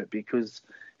moment, because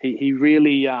he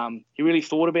really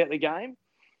thought about the game.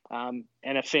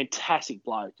 And a fantastic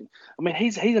bloke. I mean,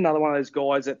 he's another one of those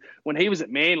guys that when he was at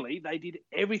Manly, they did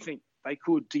everything they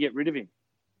could to get rid of him.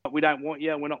 We don't want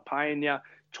you, we're not paying you,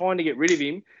 trying to get rid of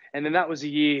him. And then that was the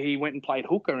year he went and played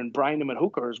hooker and brained him at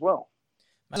hooker as well.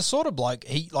 The sort of bloke,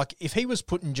 if he was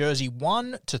put in jersey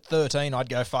 1 to 13, I'd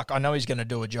go, fuck, I know he's going to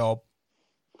do a job.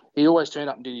 He always turned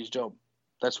up and did his job.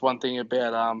 That's one thing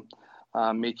about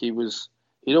Mick.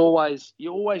 You always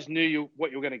knew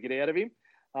what you were going to get out of him.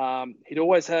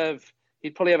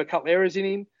 He'd probably have a couple errors in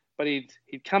him, but he'd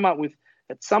come up with,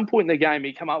 at some point in the game,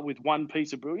 he'd come up with one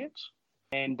piece of brilliance,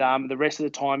 and the rest of the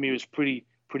time he was pretty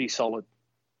solid.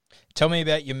 Tell me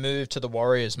about your move to the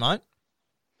Warriors, mate.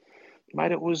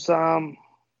 Mate, it was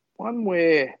one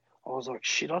where I was like,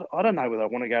 shit, I don't know whether I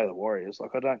want to go to the Warriors.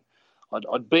 Like,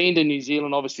 I'd been to New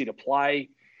Zealand obviously to play.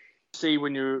 See,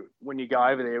 when you go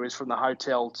over there, it's from the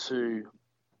hotel to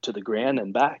the ground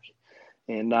and back.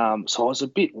 And so I was a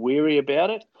bit weary about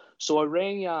it. So I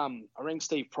rang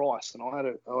Steve Price, and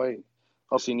I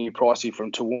obviously knew Pricey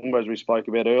from Toowoomba, as we spoke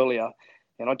about earlier.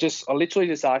 And I literally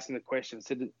just asked him the question,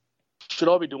 said, should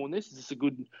I be doing this? Is this a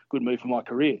good move for my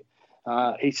career?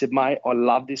 He said, mate, I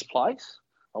love this place.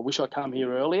 I wish I'd come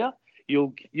here earlier.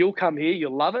 You'll come here,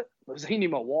 you'll love it. He knew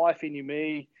my wife, he knew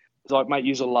me. He's like, mate,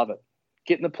 you'll love it.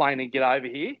 Get in the plane and get over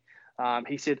here.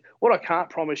 He said, what I can't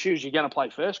promise you is you're going to play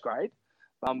first grade.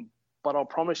 But I'll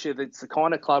promise you that it's the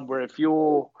kind of club where if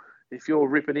you're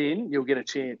ripping in, you'll get a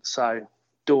chance. So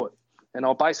do it. And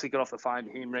I basically got off the phone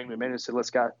to him, rang me and said, let's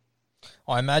go.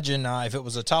 I imagine if it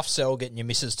was a tough sell getting your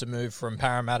missus to move from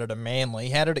Parramatta to Manly,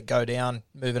 how did it go down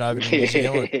moving over to New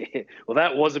Zealand? Well,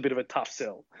 that was a bit of a tough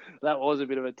sell.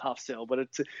 But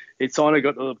it's kind of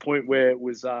got to the point where it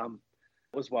was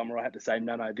one where I had to say,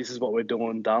 no, this is what we're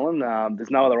doing, darling.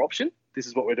 There's no other option. This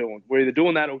is what we're doing. We're either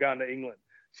doing that or going to England.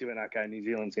 She went, okay, New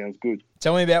Zealand sounds good.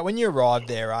 Tell me about when you arrived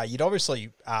there. You'd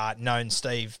obviously known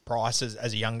Steve Price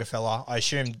as a younger fella. I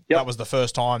assume that was the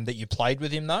first time that you played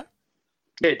with him, though?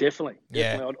 Yeah, definitely.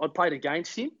 I'd played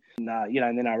against him, in the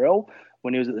NRL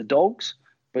when he was at the Dogs.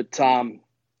 But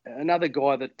another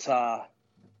guy that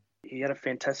he had a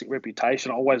fantastic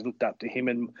reputation. I always looked up to him,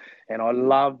 and I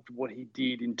loved what he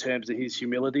did in terms of his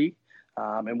humility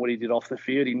and what he did off the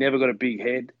field. He never got a big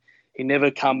head. He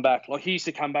never come back. Like, he used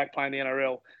to come back playing the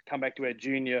NRL, come back to our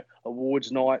junior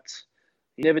awards nights.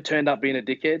 He never turned up being a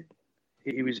dickhead.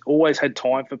 He was always had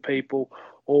time for people,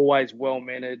 always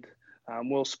well-mannered,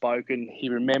 well-spoken. He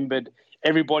remembered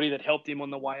everybody that helped him on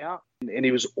the way up, and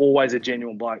he was always a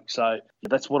genuine bloke. So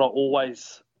that's what I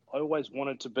I always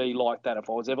wanted to be like that. If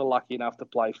I was ever lucky enough to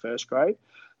play first grade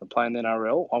and play in the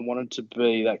NRL, I wanted to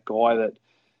be that guy that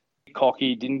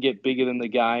cocky, didn't get bigger than the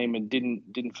game, and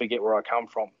didn't forget where I come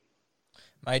from.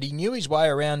 Mate, he knew his way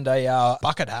around a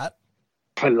bucket hat.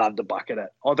 I loved a bucket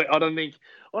hat. I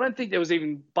don't think there was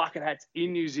even bucket hats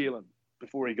in New Zealand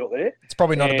before he got there. It's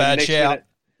probably not a bad shout.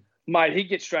 Mate, he'd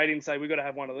get straight in and say, we've got to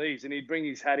have one of these. And he'd bring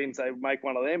his hat in and say, make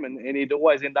one of them. And he'd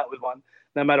always end up with one.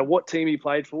 No matter what team he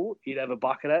played for, he'd have a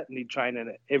bucket hat and he'd train in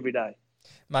it every day.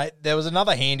 Mate, there was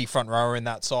another handy front rower in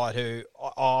that side who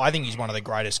I think he's one of the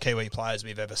greatest Kiwi players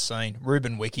we've ever seen,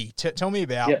 Ruben Wiki. Tell me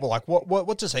about,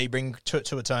 what does he bring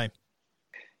to a team?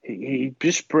 He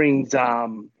just brings a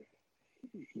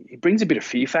bit of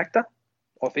fear factor,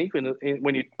 I think,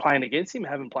 when you're playing against him,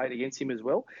 haven't played against him as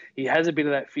well. He has a bit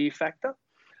of that fear factor.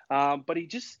 But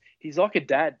he's like a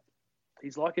dad.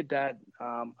 He's like a dad.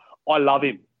 I love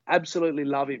him. Absolutely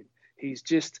love him. He's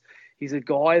a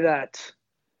guy that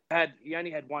he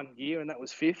only had 1 year, and that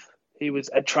was fifth. He was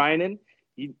at training.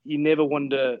 You never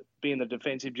wanted to be in the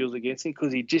defensive drills against him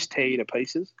because he'd just tear you to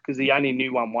pieces because he only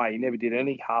knew one way. He never did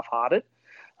any half-hearted.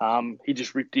 He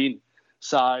just ripped in.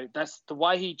 So that's the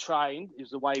way he trained is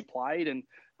the way he played, and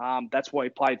that's why he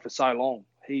played for so long.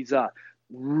 He's a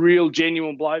real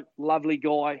genuine bloke, lovely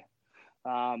guy,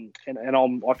 and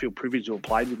I feel privileged to have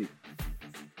played with him.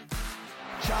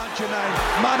 Chantune,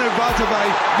 Manu Vatuvei,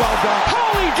 well done.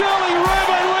 Holy Jolly,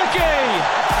 Ruben Wiki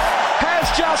has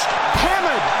just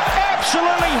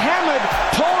absolutely hammered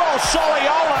poor old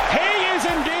Soliola. He is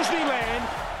in Disneyland.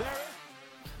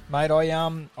 Mate,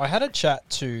 I had a chat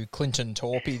to Clinton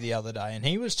Torpy the other day, and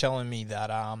he was telling me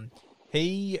that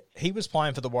he was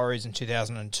playing for the Warriors in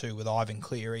 2002 with Ivan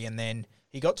Cleary, and then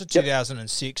he got to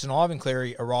 2006, and Ivan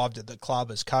Cleary arrived at the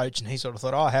club as coach, and he sort of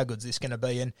thought, how good's this going to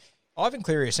be? And Ivan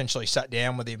Cleary essentially sat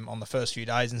down with him on the first few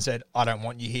days and said, I don't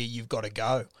want you here, you've got to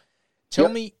go. Tell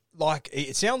me,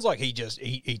 it sounds like he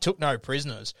took no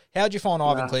prisoners. How'd you find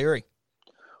Ivan Cleary?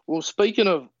 Well, speaking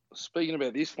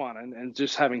about this one and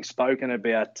just having spoken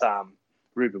about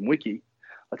Ruben Wiki,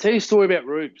 I'll tell you a story about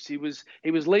Rubes. He was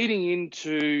leading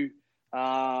into,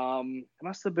 it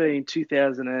must have been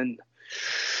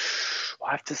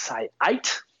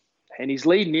 2008, and he's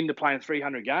leading into playing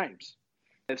 300 games.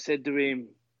 They've said to him,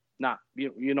 nah,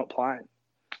 you're not playing.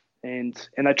 And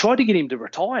they tried to get him to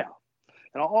retire.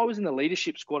 And I was in the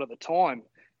leadership squad at the time,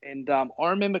 and I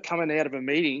remember coming out of a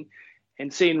meeting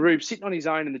and seeing Rube sitting on his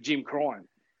own in the gym crying.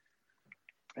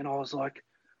 And I was like,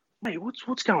 mate,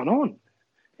 what's going on? And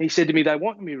he said to me, they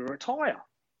want me to retire.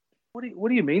 What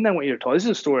do you mean they want you to retire? This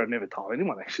is a story I've never told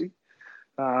anyone, actually.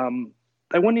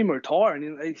 They want him to retire.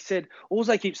 And he said, all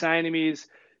they keep saying to me is,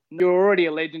 you're already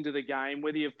a legend of the game,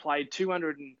 whether you've played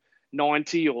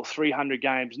 290 or 300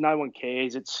 games, no one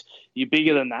cares. You're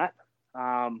bigger than that.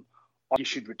 You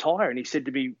should retire. And he said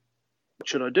to me, what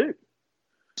should I do? I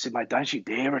said, mate, don't you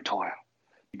dare retire.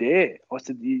 You dare. I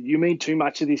said, you mean too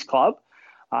much to this club,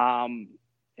 and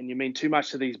you mean too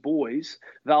much to these boys,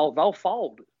 they'll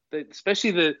fold.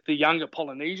 Especially the younger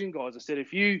Polynesian guys. I said,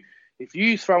 if you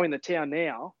throw in the towel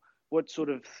now, what sort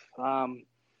of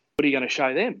what are you going to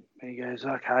show them? And he goes,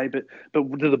 okay, but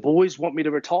do the boys want me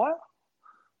to retire?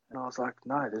 And I was like,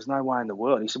 no, there's no way in the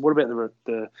world. He said, what about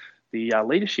the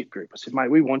leadership group? I said,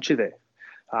 mate, we want you there.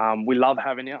 We love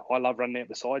having you. I love running out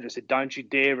beside you. I said, don't you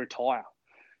dare retire.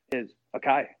 He said,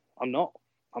 okay, I'm not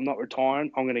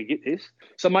retiring. I'm going to get this.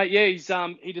 So, mate, yeah,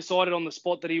 he decided on the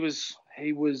spot that he was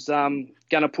going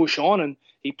to push on, and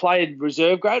he played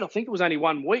reserve grade. I think it was only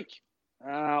 1 week.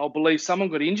 I believe someone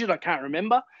got injured. I can't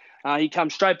remember. He came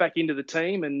straight back into the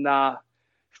team and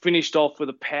finished off with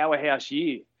a powerhouse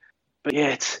year. But,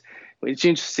 yeah, it's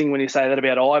interesting when you say that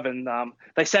about Ivan.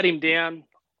 They sat him down.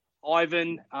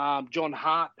 Ivan, John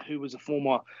Hart, who was a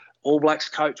former All Blacks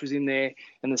coach, was in there,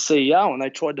 and the CEO, and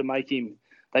they tried to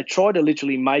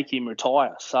literally make him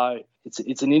retire. So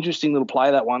it's an interesting little play,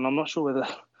 that one. I'm not sure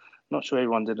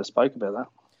everyone's ever spoke about that.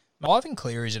 Ivan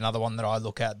Cleary is another one that I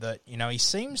look at that, he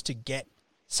seems to get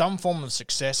some form of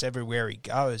success everywhere he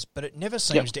goes, but it never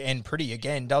seems to end pretty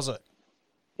again, does it?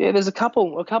 Yeah, there's a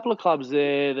couple of clubs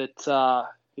there that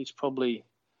he's probably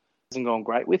hasn't gone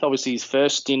great with. Obviously, his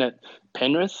first stint at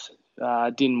Penrith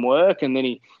didn't work, and then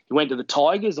he went to the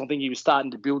Tigers. I think he was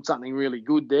starting to build something really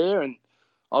good there, and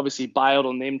obviously bailed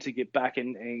on them to get back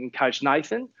and coach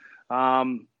Nathan. A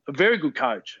very good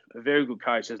coach.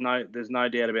 There's no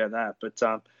doubt about that. But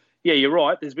yeah, you're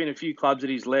right. There's been a few clubs that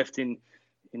he's left in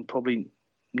probably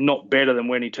not better than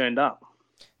when he turned up.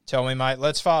 Tell me, mate,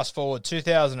 let's fast forward.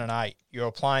 2008,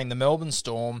 you're playing the Melbourne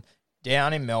Storm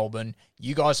down in Melbourne.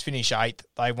 You guys finish 8th.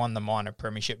 They won the minor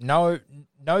premiership. No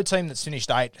team that's finished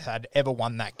 8th had ever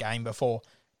won that game before.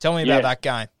 Tell me about that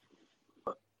game.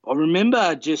 I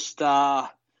remember just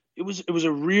it was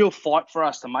a real fight for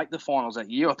us to make the finals that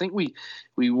year. I think we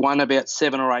won about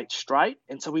 7 or 8 straight,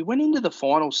 and so we went into the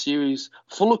final series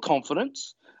full of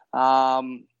confidence,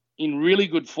 in really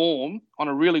good form, on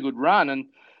a really good run,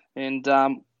 and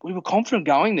we were confident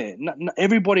going there.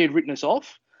 Everybody had written us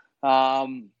off.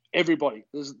 Everybody.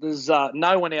 There's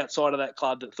no one outside of that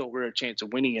club that thought we were a chance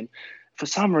of winning, and for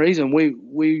some reason we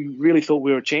really thought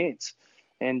we were a chance,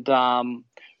 and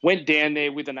went down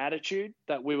there with an attitude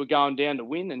that we were going down to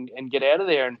win and get out of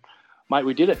there, and mate,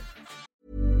 we did it.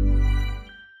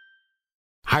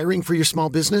 Hiring for your small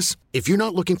business? If you're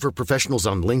not looking for professionals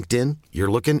on LinkedIn, you're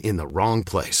looking in the wrong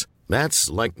place. That's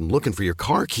like looking for your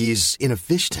car keys in a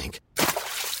fish tank.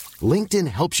 LinkedIn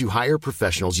helps you hire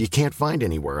professionals you can't find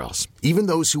anywhere else, even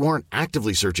those who aren't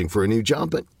actively searching for a new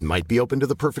job but might be open to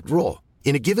the perfect role.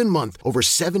 In a given month, over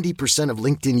 70% of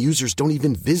LinkedIn users don't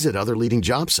even visit other leading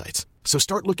job sites. So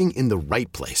start looking in the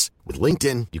right place. With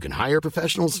LinkedIn, you can hire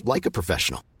professionals like a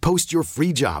professional. Post your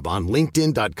free job on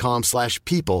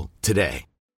linkedin.com/people today.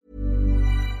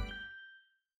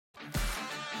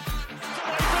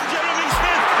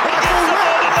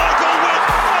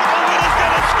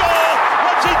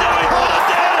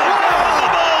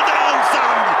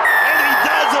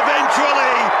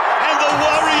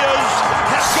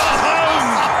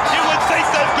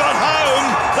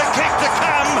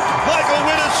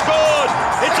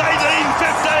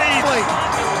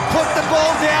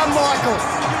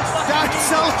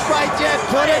 Celebrate yet,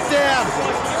 put it down,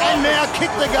 and now kick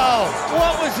the goal.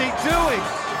 What was he doing?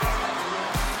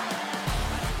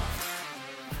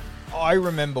 I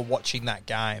remember watching that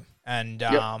game, and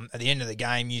at the end of the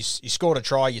game, you scored a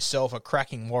try yourself, a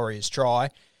cracking Warriors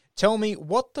try. Tell me,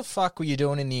 what the fuck were you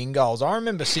doing in the in-goals? I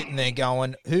remember sitting there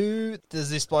going, who does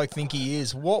this bloke think he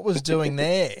is? What was doing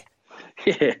there?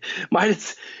 Yeah,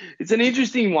 mate, it's an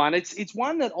interesting one. It's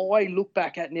one that I look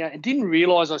back at now and didn't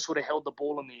realise I sort of held the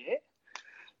ball in the air.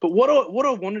 But what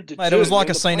I wanted to do... Mate, it was like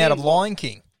a scene out of Lion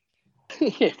King.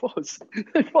 Yeah, it was.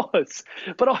 It was.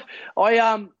 But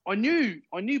I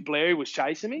knew Blairy was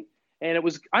chasing me, and it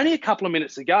was only a couple of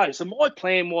minutes to go. So my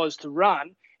plan was to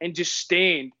run and just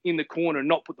stand in the corner and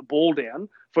not put the ball down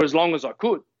for as long as I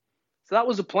could. So that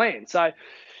was the plan. So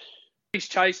he's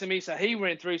chasing me, so he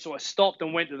ran through, so I stopped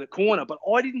and went to the corner. But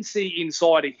I didn't see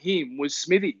inside of him was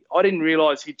Smithy. I didn't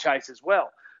realise he'd chase as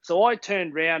well. So I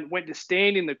turned around, went to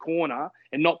stand in the corner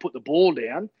and not put the ball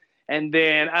down. And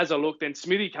then as I looked, then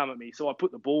Smithy come at me. So I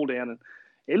put the ball down. And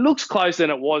it looks closer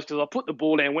than it was because I put the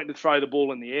ball down, went to throw the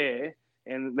ball in the air,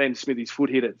 and then Smithy's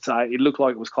foot hit it. So it looked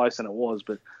like it was closer than it was.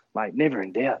 But, mate, never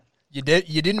in doubt. You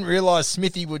didn't realise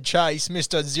Smithy would chase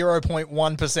Mr.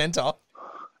 0.1%er.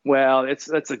 Well,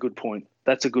 that's a good point.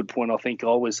 That's a good point. I think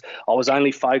I was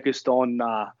only focused on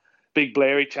Big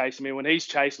Blairy chasing me. When he's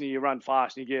chasing you run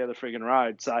fast and you get out of the friggin'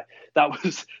 road. So that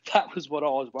was what I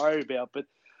was worried about. But,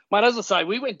 mate, as I say,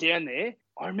 we went down there.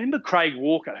 I remember Craig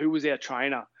Walker, who was our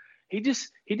trainer. He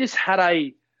just had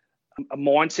a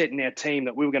mindset in our team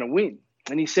that we were going to win.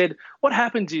 And he said, what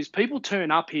happens is people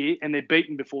turn up here and they're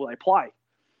beaten before they play.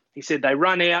 He said they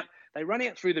run out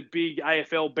through the big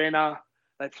AFL banner.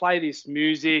 They play this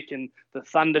music and the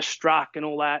Thunderstruck and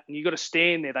all that, and you got to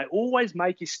stand there. They always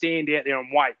make you stand out there and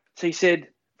wait. So he said,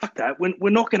 fuck that.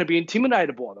 We're not going to be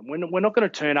intimidated by them. We're not going to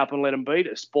turn up and let them beat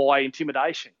us by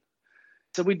intimidation.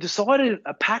 So we decided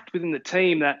a pact within the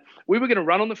team that we were going to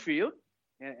run on the field.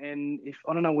 And if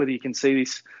I don't know whether you can see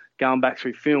this going back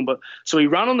through film, but so we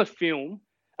run on the field,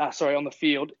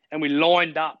 and we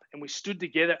lined up and we stood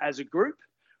together as a group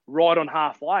right on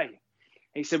halfway.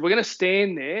 He said, we're going to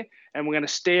stand there and we're going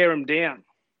to stare them down.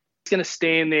 It's going to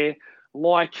stand there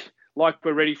like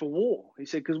we're ready for war. He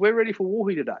said, because we're ready for war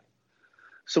here today.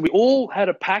 So we all had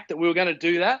a pact that we were going to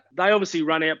do that. They obviously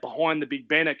run out behind the big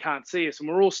banner, can't see us, and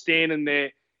we're all standing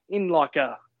there in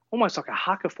almost like a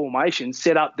haka formation,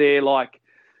 set up there like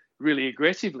really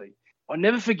aggressively. I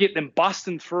never forget them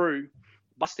busting through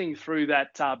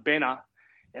that banner.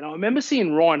 And I remember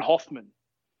seeing Ryan Hoffman.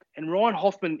 And Ryan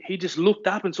Hoffman, he just looked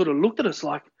up and sort of looked at us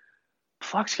like, what the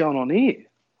fuck's going on here?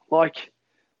 Like,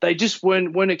 they just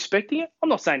weren't expecting it. I'm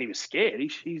not saying he was scared.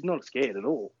 He's not scared at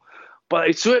all. But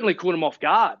it certainly caught him off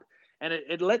guard. And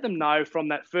it let them know from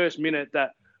that first minute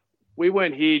that we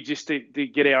weren't here just to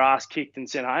get our ass kicked and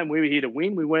sent home. We were here to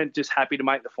win. We weren't just happy to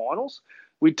make the finals.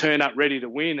 We'd turn up ready to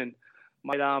win, and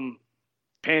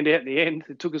panned out in the end.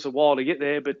 It took us a while to get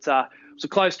there, but it was a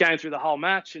close game through the whole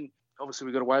match, and obviously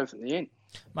we got away with it in the end.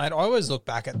 Mate, I always look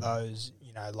back at those,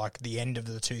 like the end of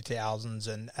the 2000s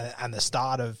and the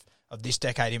start of of this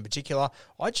decade in particular.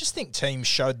 I just think teams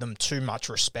showed them too much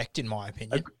respect, in my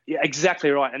opinion. Yeah, exactly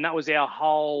right. And that was our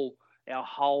whole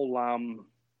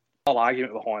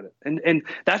argument behind it. And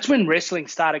that's when wrestling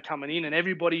started coming in, and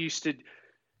everybody used to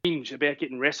binge about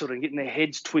getting wrestled and getting their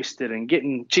heads twisted and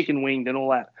getting chicken winged and all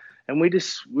that. And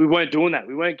we weren't doing that.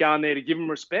 We weren't going there to give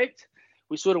them respect.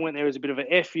 We sort of went there as a bit of an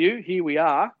F you. Here we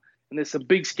are. And there's some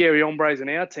big, scary hombres in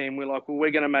our team. We're like, well,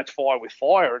 we're going to match fire with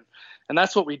fire. And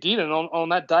that's what we did. And on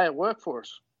that day, it worked for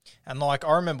us. And, like,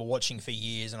 I remember watching for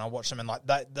years, and I watched them, and, like,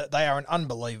 they are an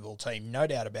unbelievable team, no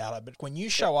doubt about it. But when you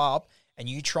show up and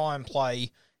you try and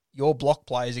play your block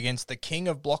plays against the king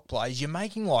of block plays, you're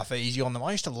making life easy on them.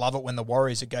 I used to love it when the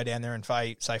Warriors would go down there and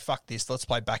say, fuck this, let's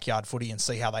play backyard footy and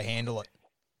see how they handle it.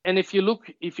 And if you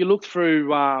look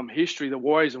through history, the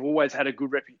Warriors have always had a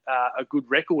good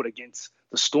record against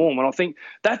the Storm, and I think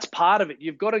that's part of it.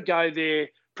 You've got to go there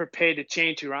prepared to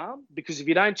chant your arm, because if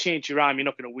you don't chant your arm, you're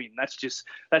not going to win.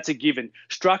 That's a given.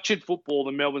 Structured football,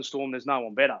 the Melbourne Storm, there's no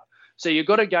one better. So you've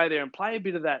got to go there and play a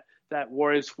bit of that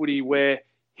Warriors footy where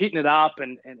hitting it up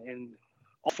and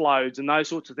offloads and those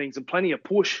sorts of things, and plenty of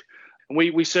push. And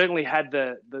we certainly had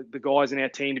the guys in our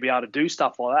team to be able to do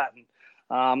stuff like that.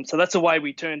 And so that's the way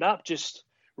we turned up. Just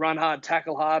run hard,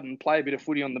 tackle hard, and play a bit of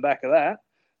footy on the back of that.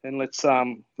 And let's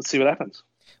see what happens.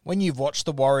 When you've watched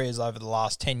the Warriors over the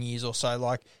last 10 years or so,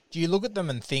 like, do you look at them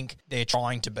and think they're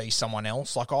trying to be someone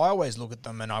else? Like, I always look at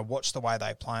them and I watch the way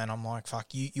they play and I'm like, fuck,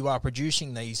 you are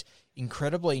producing these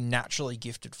incredibly naturally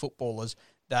gifted footballers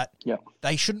that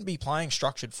they shouldn't be playing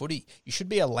structured footy. You should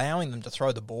be allowing them to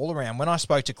throw the ball around. When I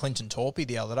spoke to Clinton Torpey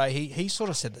the other day, he sort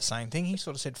of said the same thing. He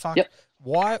sort of said, fuck,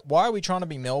 why are we trying to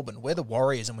be Melbourne? We're the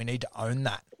Warriors and we need to own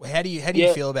that. How do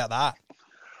you feel about that?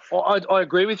 I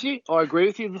agree with you.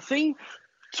 The thing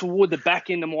toward the back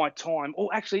end of my time, or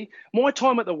actually my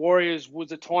time at the Warriors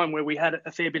was a time where we had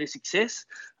a fair bit of success.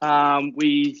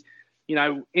 We, in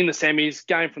the semis,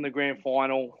 going from the grand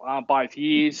final both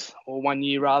years, or 1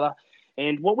 year rather.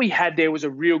 And what we had there was a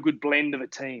real good blend of a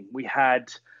team. We had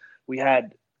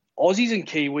Aussies and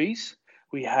Kiwis.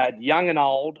 We had young and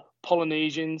old,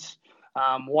 Polynesians,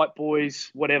 white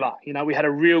boys, whatever. We had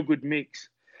a real good mix.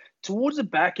 Towards the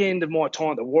back end of my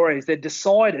time at the Warriors,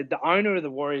 the owner of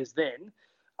the Warriors then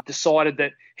decided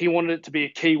that he wanted it to be a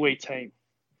Kiwi team.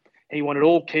 He wanted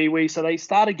all Kiwis, so they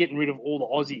started getting rid of all the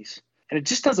Aussies. And it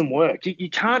just doesn't work. You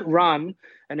can't run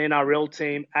an NRL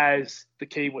team as the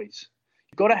Kiwis.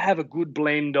 You've got to have a good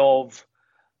blend of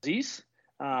Aussies,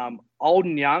 old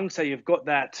and young, so you've got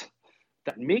that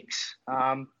mix.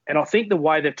 And I think the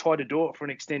way they've tried to do it for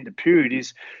an extended period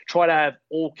is try to have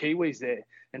all Kiwis there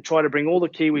and try to bring all the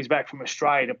Kiwis back from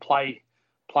Australia to play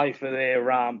for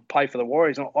the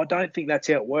Warriors. And I don't think that's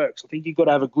how it works. I think you've got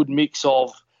to have a good mix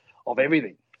of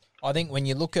everything. I think when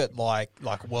you look at like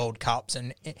World Cups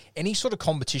and any sort of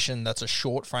competition that's a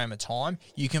short frame of time,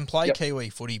 you can play Kiwi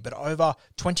footy, but over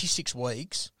 26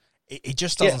 weeks, it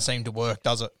just doesn't seem to work,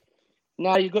 does it?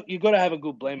 No, you've got to have a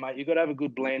good blend, mate. You've got to have a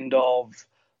good blend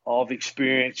of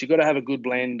experience. You've got to have a good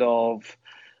blend of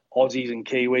Aussies and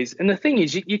Kiwis. And the thing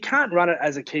is, you can't run it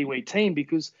as a Kiwi team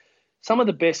because some of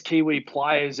the best Kiwi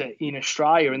players are in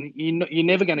Australia and you're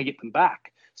never going to get them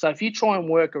back. So if you try and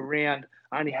work around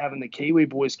only having the Kiwi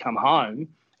boys come home,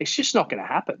 it's just not going to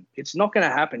happen. It's not going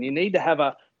to happen. You need to have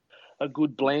a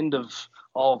good blend of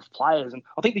players. And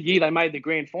I think the year they made the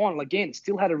grand final, again,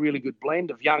 still had a really good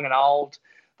blend of young and old.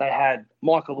 They had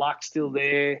Michael Luck still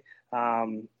there.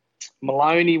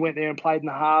 Maloney went there and played in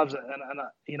the halves, and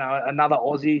another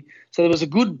Aussie. So there was a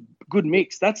good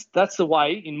mix. That's the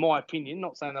way, in my opinion.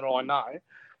 Not saying that I know,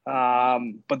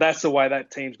 but that's the way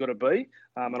that team's got to be.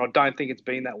 And I don't think it's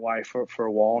been that way for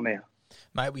a while now.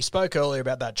 Mate, we spoke earlier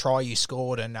about that try you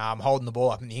scored and holding the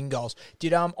ball up in the in-goals.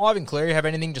 Did Ivan Cleary have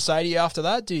anything to say to you after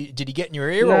that? Did he get in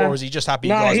your ear, or was he just happy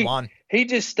you guys won? He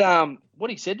just what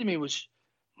he said to me was,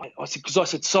 I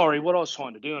said, sorry, what I was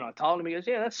trying to do, and I told him, he goes,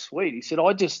 yeah, that's sweet. He said,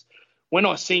 when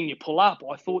I seen you pull up,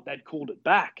 I thought they'd called it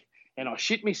back, and I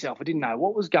shit myself. I didn't know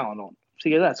what was going on. So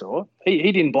yeah, that's all right.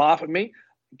 He didn't laugh at me.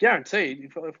 Guaranteed,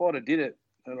 if I'd have did it,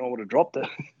 and I would have dropped it,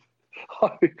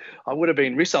 I would have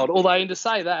been rissoled. Although, and to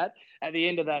say that, at the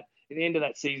end of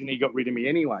that season, he got rid of me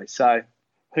anyway. So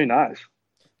who knows?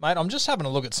 Mate, I'm just having a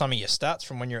look at some of your stats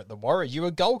from when you're at the Warriors. You were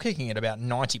goal kicking at about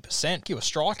 90%. You were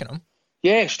striking them.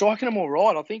 Yeah, striking them all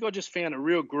right. I think I just found a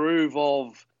real groove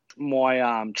of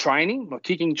my training, my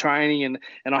kicking training,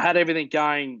 and I had everything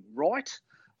going right.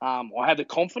 I had the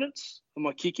confidence in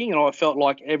my kicking, and I felt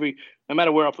like no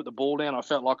matter where I put the ball down, I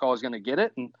felt like I was going to get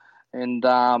it.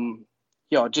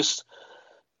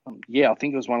 I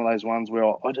think it was one of those ones where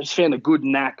I just found a good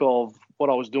knack of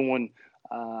what I was doing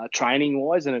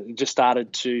training-wise, and it just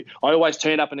started to... I always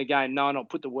turned up in a game knowing I'll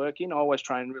put the work in. I always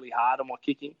trained really hard on my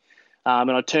kicking.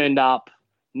 And I turned up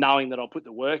knowing that I'll put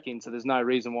the work in, so there's no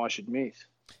reason why I should miss.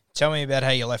 Tell me about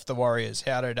how you left the Warriors.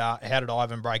 How did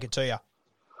Ivan break it to you?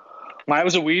 Mate, it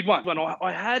was a weird one. When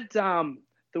I had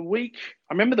the week...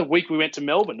 I remember the week we went to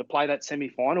Melbourne to play that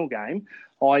semi-final game.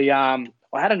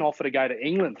 I had an offer to go to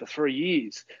England for 3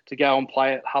 years to go and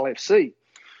play at Hull FC.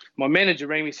 My manager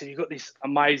rang me and said, "You've got this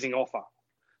amazing offer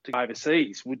to go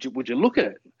overseas. Would you look at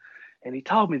it?" And he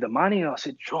told me the money, and I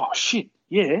said, "Oh, shit,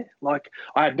 yeah." Like,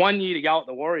 I had 1 year to go at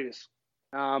the Warriors.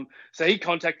 So he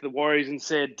contacted the Warriors and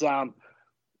said,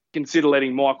 consider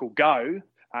letting Michael go.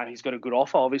 He's got a good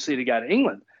offer, obviously, to go to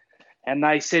England. And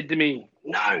they said to me,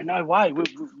 no way.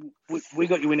 We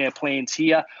got you in our plans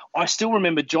here. I still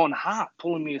remember John Hart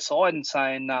pulling me aside and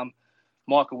saying,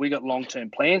 "Michael, we got long-term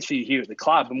plans for you here at the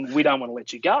club, and we don't want to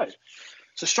let you go."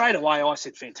 So straight away I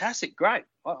said, "Fantastic, great.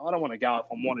 I don't want to go if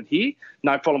I'm wanted here.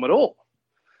 No problem at all."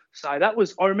 So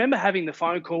I remember having the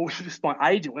phone call with my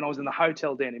agent when I was in the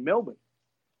hotel down in Melbourne.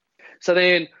 So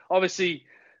then, obviously,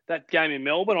 that game in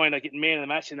Melbourne, I ended up getting man of the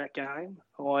match in that game.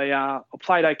 I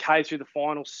played okay through the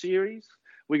final series.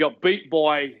 We got beat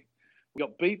by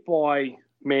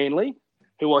Manly,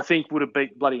 who I think would have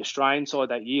beat bloody Australian side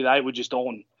that year. They were just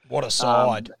on. What a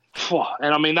side.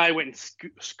 And, I mean, they went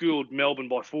and schooled Melbourne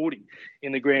by 40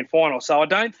 in the grand final. So I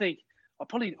don't think – I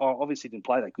obviously didn't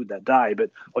play that good that day, but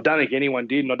I don't think anyone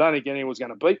did, and I don't think anyone was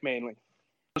going to beat Manly.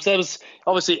 So it was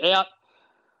obviously out.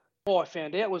 What I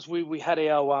found out was we had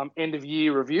our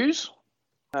end-of-year reviews.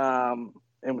 And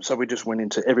so we just went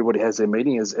into – everybody has their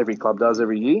meeting, as every club does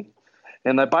every year.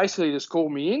 And they basically just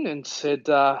called me in and said,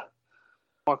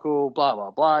 "Michael, blah, blah,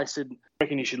 blah." I said, "I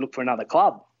reckon you should look for another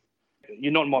club.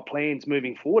 You're not in my plans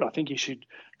moving forward. I think you should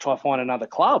try to find another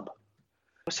club."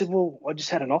 I said, "Well, I just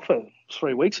had an offer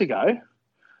 3 weeks ago."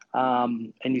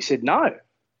 And you said no.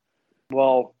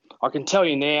 "Well, I can tell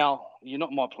you now, you're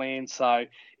not in my plans. So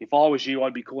if I was you,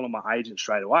 I'd be calling my agent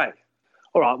straight away."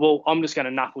 "All right, well, I'm just going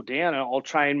to knuckle down and I'll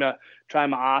train my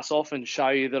ass off and show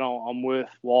you that I'm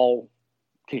worthwhile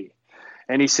here."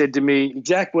 And he said to me,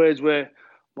 exact words were,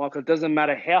 "Michael, it doesn't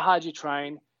matter how hard you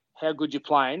train, how good you're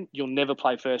playing, you'll never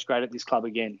play first grade at this club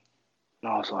again."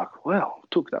 And I was like, well,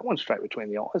 took that one straight between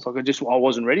the eyes. Like I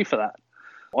wasn't ready for that.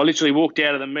 I literally walked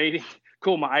out of the meeting,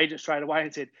 called my agent straight away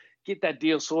and said, "Get that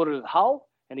deal sorted at Hull."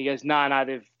 And he goes,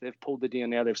 no, they've pulled the deal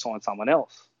now. They've signed someone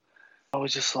else. I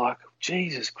was just like,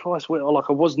 Jesus Christ. I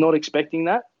was not expecting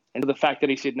that. And the fact that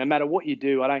he said, "No matter what you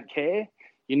do, I don't care.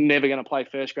 You're never going to play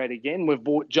first grade again. We've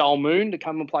bought Joel Moon to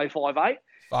come and play 5'8".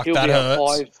 Fuck, that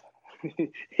hurts.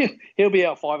 He'll be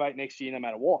out 5'8" next year no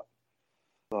matter what."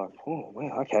 Like, oh,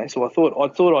 wow, okay. So I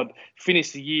thought I'd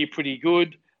finished the year pretty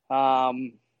good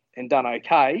and done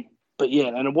okay. But, yeah,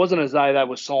 and it wasn't as though they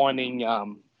were signing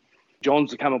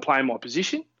Johns to come and play in my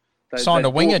position. They signed a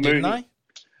winger, didn't they?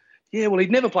 Yeah, well,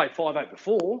 he'd never played 5'8"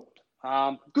 before.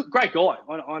 Great guy.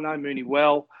 I know Mooney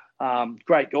well.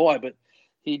 Great guy, but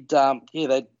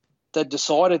they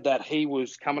decided that he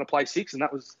was coming to play 6, and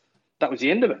that was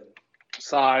the end of it.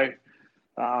 So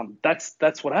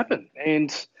that's what happened. And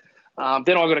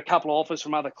then I got a couple of offers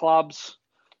from other clubs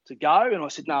to go, and I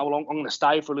said, "No, well, I'm going to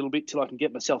stay for a little bit till I can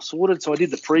get myself sorted." So I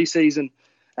did the pre-season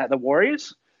at the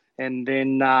Warriors, and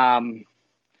then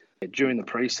during the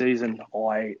pre-season,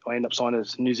 I ended up signing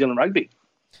as New Zealand Rugby.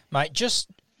 Mate, just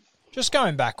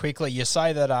going back quickly, you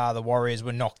say that the Warriors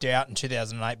were knocked out in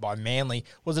 2008 by Manly.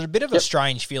 Was it a bit of a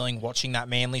strange feeling watching that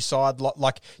Manly side?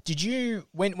 Like, did you,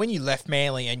 when you left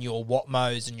Manly and your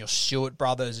Watmos and your Stewart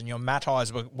brothers and your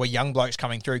Mattais were young blokes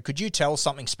coming through, could you tell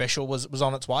something special was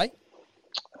on its way?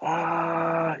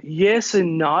 Yes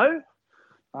and no.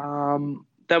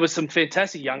 There was some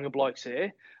fantastic younger blokes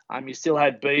there. You still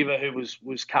had Beaver, who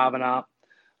was carving up.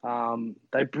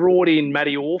 They brought in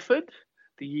Matty Orford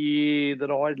the year that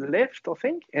I left, I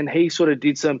think, and he sort of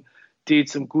did some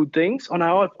good things. I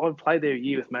know I played there a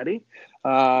year with Matty,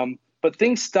 but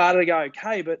things started to go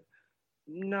okay. But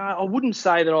no, I wouldn't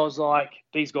say that I was like,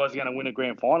 these guys are going to win a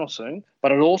grand final soon.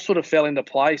 But it all sort of fell into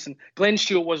place. And Glenn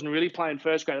Stewart wasn't really playing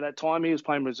first grade at that time. He was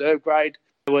playing reserve grade.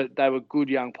 They were good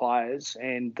young players,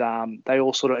 and they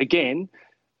all sort of, again,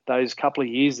 those couple of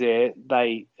years there,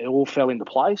 it all fell into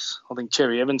place. I think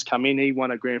Cherry Evans come in. He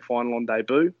won a grand final on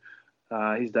debut.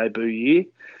 His debut year.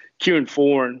 Kieran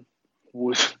Foran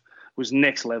was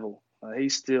next level.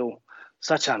 He's still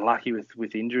such unlucky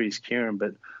with injuries, Kieran,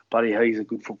 but buddy, he's a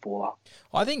good footballer.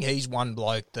 I think he's one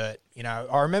bloke that,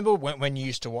 I remember when you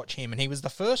used to watch him, and he was the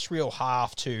first real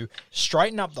half to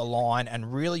straighten up the line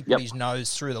and really put his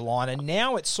nose through the line. And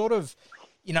now it's sort of,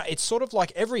 it's sort of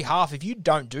like every half, if you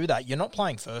don't do that, you're not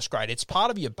playing first grade. It's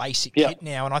part of your basic kit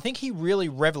now. And I think he really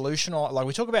revolutionised, like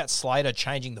we talk about Slater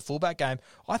changing the fullback game.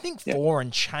 I think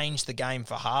Foran changed the game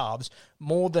for halves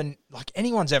more than like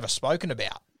anyone's ever spoken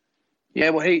about. Yeah,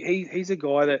 well, he's a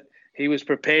guy that he was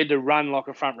prepared to run like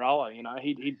a front rower.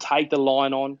 He'd take the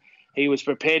line on. He was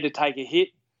prepared to take a hit,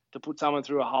 to put someone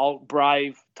through a hole,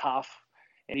 brave, tough.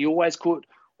 And he always,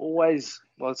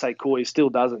 I'd say he still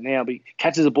does it now, but he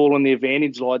catches the ball on the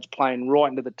advantage lines, playing right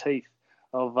into the teeth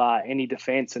of any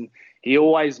defence. And he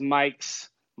always makes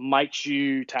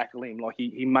you tackle him. Like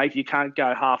you can't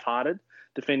go half-hearted,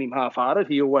 defend him half-hearted.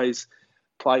 He always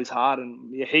plays hard.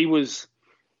 And he was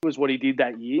what he did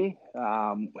that year.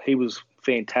 He was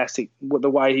fantastic. The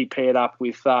way he paired up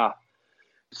with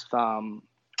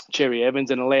Cherry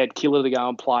Evans and allowed Killer to go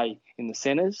and play in the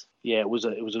centres. Yeah, it was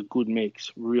a good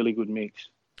mix, really good mix.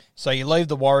 So you leave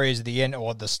the Warriors at the end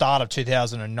or the start of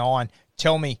 2009.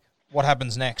 Tell me what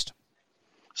happens next.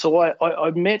 So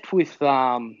I met with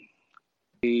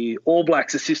the All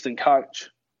Blacks assistant coach,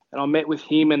 and I met with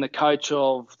him and the coach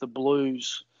of the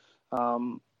Blues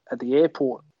at the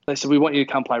airport. They said, "We want you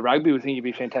to come play rugby. We think you'd be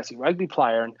a fantastic rugby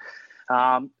player."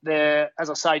 And as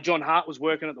I say, John Hart was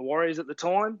working at the Warriors at the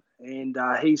time, and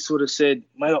he sort of said,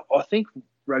 "Mate, I think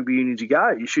rugby union's you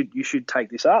go. You should take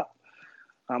this up."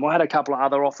 I had a couple of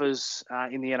other offers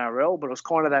in the NRL, but it was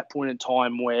kind of that point in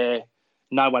time where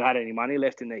no one had any money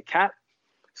left in their cap.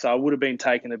 So I would have been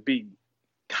taking a big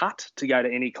cut to go to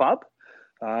any club.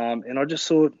 And I just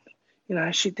thought,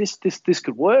 this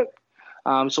could work.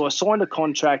 So I signed a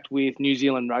contract with New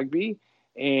Zealand Rugby,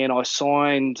 and I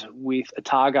signed with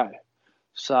Otago.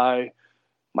 So,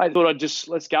 mate, thought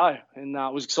let's go. And I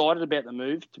was excited about the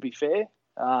move, to be fair.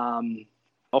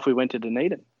 Off we went to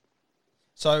Dunedin.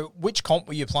 So which comp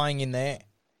were you playing in there?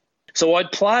 So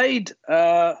I'd played,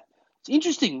 it's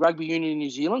interesting, rugby union in New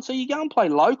Zealand. So you go and play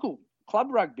local club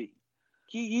rugby.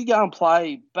 You go and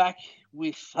play back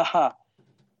with to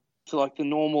like the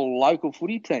normal local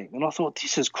footy team. And I thought,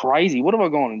 this is crazy. What have I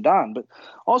gone and done? But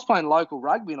I was playing local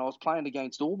rugby and I was playing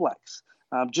against All Blacks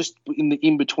just in the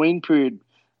in-between period.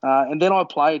 And then I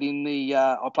played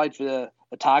I played for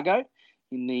Otago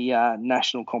in the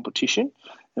national competition.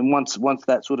 And once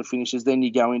that sort of finishes, then you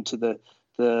go into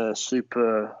the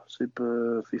Super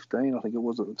 15, I think it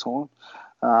was at the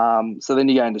time. So then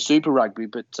you go into Super Rugby.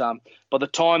 But by the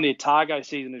time the Otago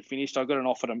season had finished, I got an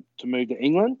offer to move to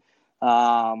England.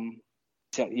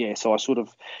 So I sort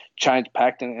of changed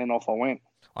pact and off I went.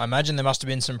 I imagine there must have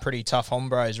been some pretty tough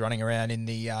hombres running around in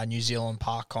the New Zealand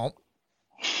Park comp.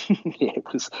 Yeah,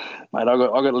 because, mate, I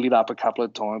got lit up a couple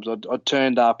of times. I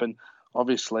turned up and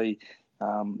obviously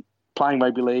playing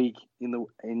rugby league in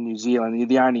New Zealand, you're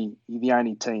the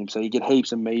only team, so you get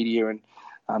heaps of media, and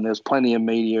there was plenty of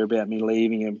media about me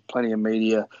leaving and plenty of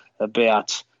media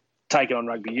about taking on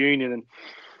rugby union. And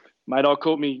mate, I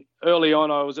caught me early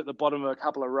on. I was at the bottom of a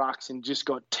couple of rucks and just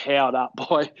got towed up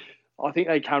by. I think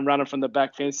they come running from the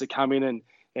back fence to come in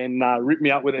and rip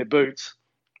me up with their boots.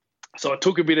 So I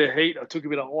took a bit of heat. I took a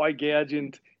bit of eye gouge,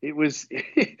 and it was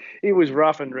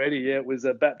rough and ready. Yeah, it was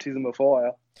a baptism of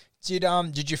fire.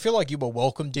 Did you feel like you were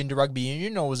welcomed into rugby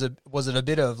union, or was it a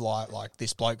bit of like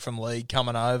this bloke from league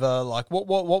coming over? Like what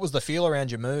was the feel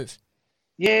around your move?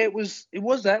 Yeah, it was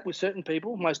that with certain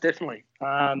people, most definitely. They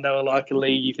were like,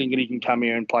 "Lee, you thinking he can come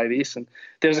here and play this?" And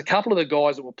there was a couple of the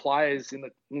guys that were players in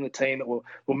the team that were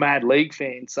mad league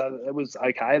fans, so it was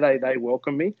okay. They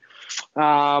welcomed me.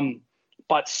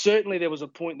 But certainly there was a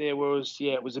point there where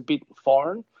it was a bit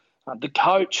foreign. The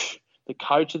coach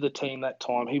of the team that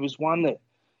time, he was one that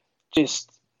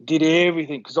just did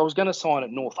everything, because I was going to sign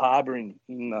at North Harbour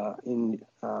in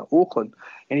Auckland,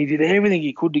 and he did everything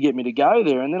he could to get me to go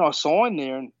there. And then I signed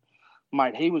there, and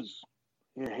mate, he was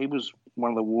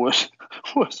one of the worst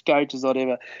coaches I'd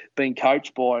ever been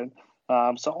coached by.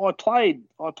 So I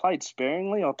played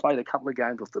sparingly. I played a couple of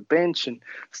games off the bench and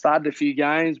started a few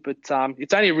games, but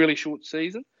it's only a really short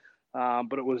season.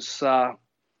 But it was a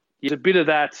bit of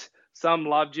that. Some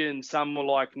loved you and some were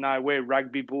like, "No, we're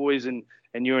rugby boys and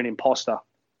you're an imposter."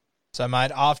 So,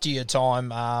 mate, after your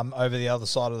time over the other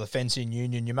side of the fence in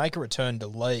Union, you make a return to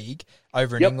league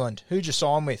over in England. Who'd you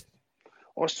sign with?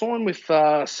 I signed with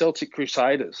Celtic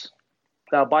Crusaders.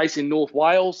 They're based in North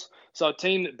Wales. So a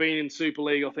team that been in Super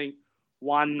League, I think,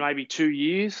 1, maybe 2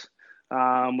 years.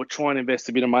 We're trying to invest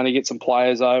a bit of money, get some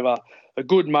players over. A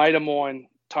good mate of mine,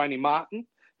 Tony Martin,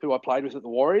 who I played with at the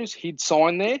Warriors, he'd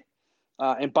signed there.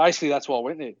 And basically that's why I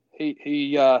went there.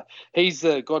 He's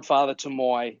the godfather to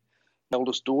my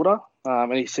eldest daughter.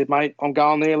 And he said, "Mate, I'm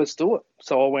going there. Let's do it."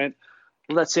 So I went,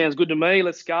 "Well, that sounds good to me.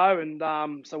 Let's go." And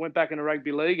so I went back into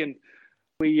rugby league and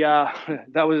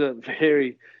That was a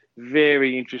very,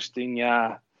 very interesting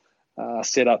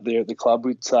setup there at the club.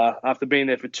 After being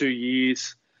there for 2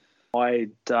 years, I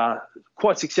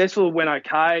quite successful, went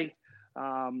okay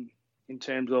in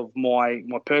terms of my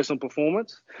personal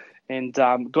performance, and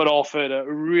got offered a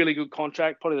really good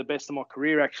contract, probably the best of my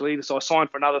career actually. So I signed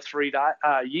for another 3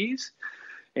 years,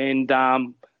 and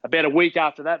about a week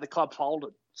after that, the club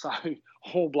folded. So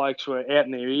all blokes were out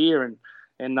in their ear,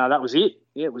 and that was it.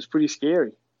 Yeah, it was pretty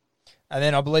scary. And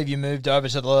then I believe you moved over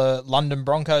to the London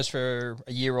Broncos for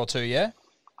a year or two, yeah?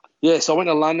 Yeah, so I went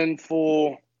to London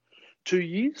for 2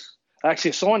 years.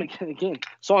 Actually, I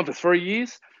signed for 3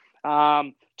 years.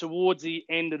 Towards the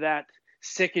end of that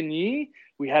second year,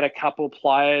 we had a couple of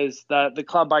players that the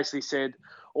club basically said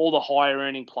all the higher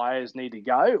earning players need to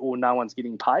go or no one's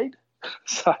getting paid.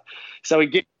 So we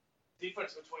get the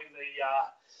difference between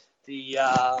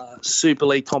the Super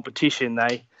League competition.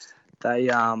 They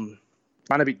run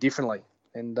a bit differently,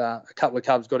 and a couple of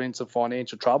clubs got into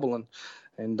financial trouble,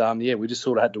 and we just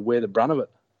sort of had to wear the brunt of it.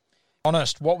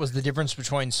 Honest, what was the difference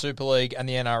between Super League and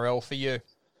the NRL for you?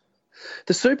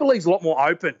 The Super League's a lot more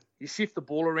open. You shift the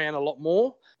ball around a lot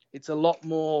more. It's a lot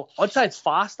more, I'd say it's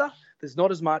faster. There's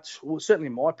not as much, well, certainly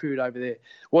in my period over there,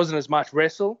 wasn't as much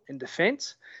wrestle and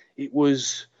defence. It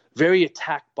was very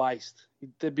attack-based.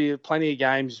 There'd be plenty of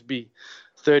games, be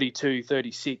 32,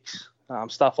 36,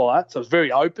 stuff like that. So it's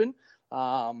very open,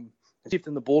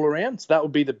 shifting the ball around. So that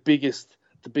would be the biggest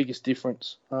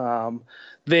difference.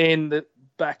 Then the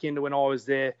back into when I was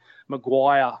there,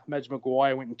 Madge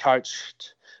Maguire went and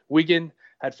coached Wigan,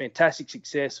 had fantastic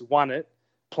success, won it,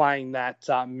 playing that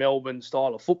Melbourne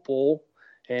style of football,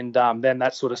 and then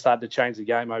that sort of started to change the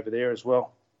game over there as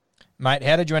well. Mate,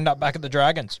 how did you end up back at the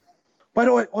Dragons? Mate,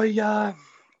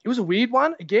 it was a weird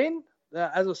one. Again,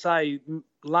 as I say,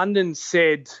 London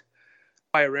said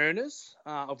player earners,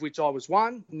 of which I was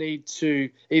one, need to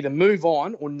either move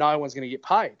on or no one's going to get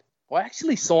paid. I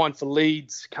actually signed for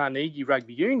Leeds Carnegie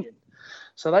Rugby Union.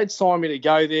 So they'd signed me to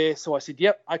go there. So I said,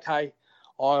 yep, okay,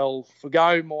 I'll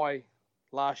forgo my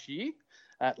last year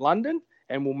at London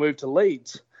and we'll move to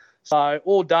Leeds. So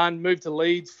all done, moved to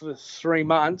Leeds for 3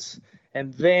 months,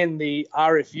 and then the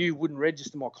RFU wouldn't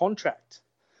register my contract.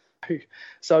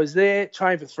 So I was there,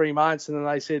 trained for 3 months, and then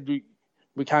they said,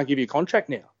 we can't give you a contract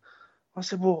now. I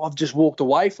said, well, I've just walked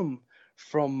away from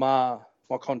my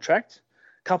contract,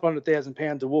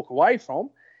 £200,000 to walk away from,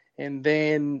 and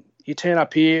then you turn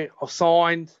up here, I've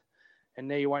signed, and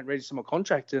now you won't register my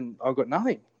contract, and I've got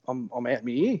nothing. I'm out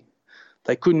my ear.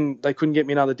 They couldn't get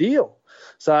me another deal.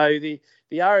 So the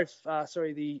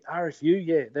RFU,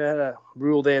 yeah, they had a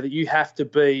rule there that you have to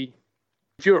be,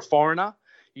 if you're a foreigner,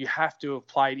 you have to have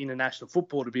played international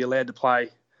football to be allowed to play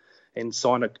and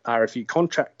sign a RFU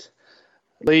contract.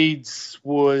 Leeds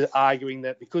were arguing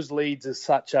that because Leeds is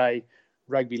such a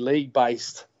rugby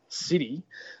league-based city,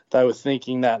 they were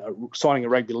thinking that signing a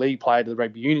rugby league player to the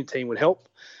rugby union team would help.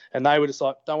 And they were just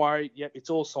like, don't worry, yep, it's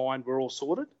all signed, we're all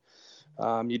sorted.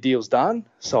 Your deal's done.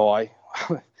 So I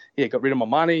got rid of my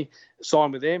money,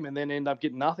 signed with them, and then ended up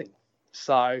getting nothing.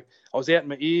 So I was out in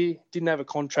my ear, didn't have a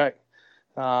contract,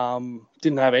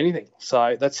 didn't have anything.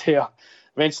 So that's how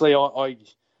eventually I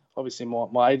obviously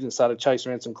my agent started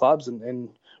chasing around some clubs, and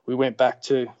we went back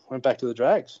to the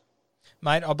Drags.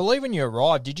 Mate, I believe when you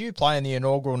arrived, did you play in the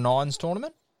inaugural Nines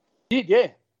tournament? Did, yeah.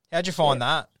 How'd you find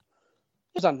that?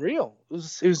 It was unreal.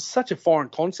 It was such a foreign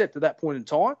concept at that point in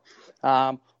time.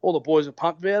 All the boys were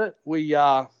pumped about it. We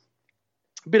a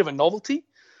bit of a novelty.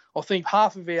 I think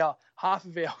half of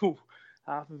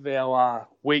our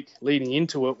week leading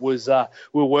into it was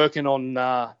we were working on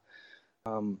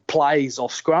plays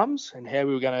off scrums and how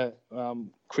we were going to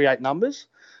create numbers.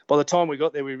 By the time we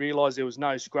got there, we realised there was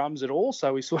no scrums at all,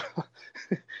 so we sort of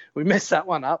we messed that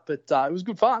one up. But it was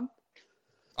good fun.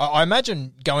 I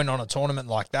imagine going on a tournament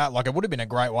like that, like it would have been a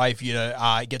great way for you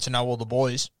to get to know all the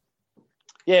boys.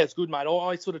 Yeah, it's good, mate.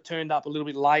 I sort of turned up a little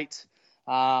bit late,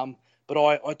 but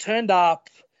I turned up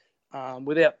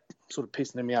without sort of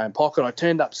pissing in my own pocket. I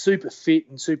turned up super fit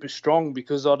and super strong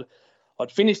because I'd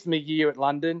finished my year at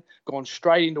London, gone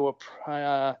straight into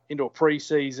a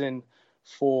pre-season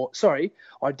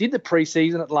I did the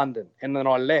pre-season at London and then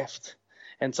I left.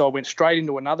 And so I went straight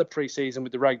into another pre-season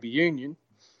with the rugby union.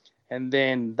 And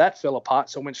then that fell apart,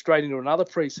 so I went straight into another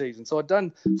pre-season. So I'd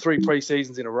done 3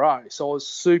 pre-seasons in a row. So I was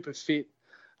super fit.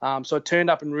 So I turned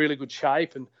up in really good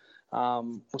shape and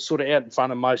was sort of out in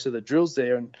front of most of the drills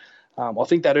there. And I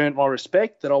think that earned my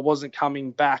respect, that I wasn't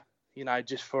coming back,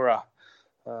 just for a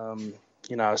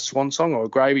swan song or a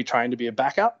gravy train to be a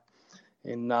backup.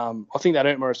 And I think that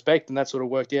earned my respect, and that sort of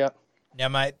worked out. Now,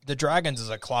 mate, the Dragons is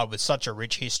a club with such a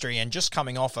rich history and just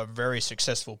coming off a very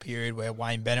successful period where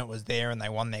Wayne Bennett was there and they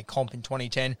won their comp in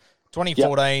 2010.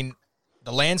 2014,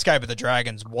 The landscape of the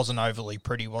Dragons wasn't overly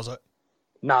pretty, was it?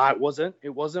 No, it wasn't. It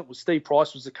wasn't. Well, Steve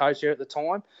Price was the coach there at the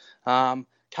time.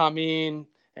 Come in,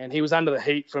 and he was under the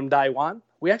heat from day one.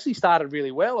 We actually started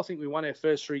really well. I think we won our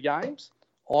first 3 games.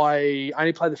 I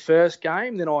only played the first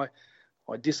game, then I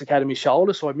dislocated my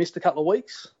shoulder, so I missed a couple of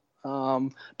weeks.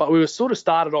 But we were sort of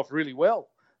started off really well.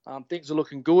 Things were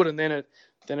looking good, and then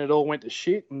it all went to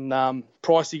shit. And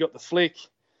Pricey got the flick.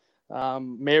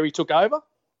 Mary took over,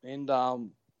 and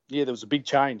there was a big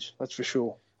change. That's for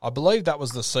sure. I believe that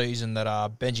was the season that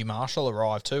Benji Marshall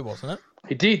arrived too, wasn't it?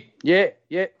 He did. Yeah.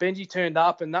 Benji turned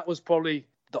up, and that was probably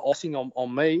the icing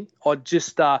on me. I'd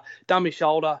just done my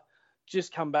shoulder,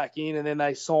 just come back in, and then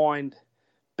they signed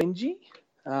Benji.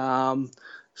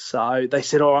 So they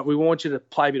said, all right, we want you to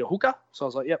play a bit of hooker. So I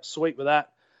was like, yep, sweet with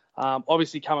that.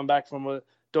 Obviously coming back from a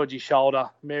dodgy shoulder,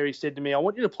 Mary said to me, I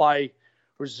want you to play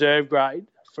reserve grade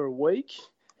for a week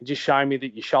and just show me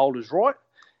that your shoulder's right,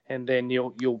 and then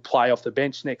you'll play off the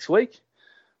bench next week.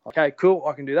 Okay, cool,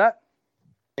 I can do that.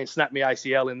 And snapped my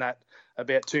ACL in that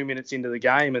about 2 minutes into the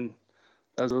game, and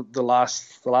that was the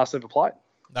last ever played.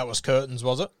 That was Curtains,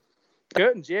 was it?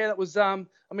 Curtains, yeah. That was. I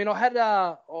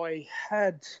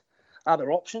had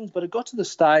other options, but it got to the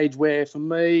stage where, for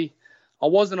me, I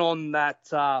wasn't on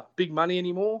that big money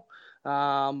anymore.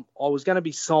 I was going to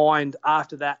be signed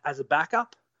after that as a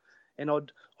backup, and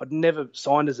I'd never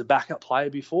signed as a backup player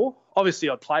before. Obviously,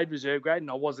 I'd played reserve grade and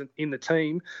I wasn't in the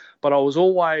team, but I was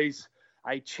always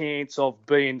a chance of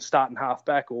being starting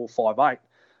halfback or 5'8".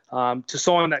 To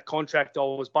sign that contract, I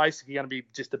was basically going to be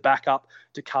just a backup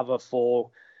to cover for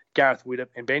Gareth Widdop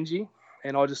and Benji.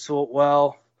 And I just thought,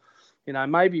 well,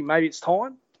 maybe it's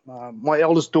time. My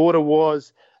eldest daughter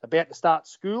was about to start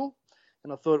school,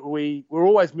 and I thought we're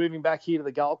always moving back here to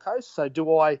the Gold Coast. So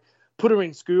do I put her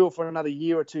in school for another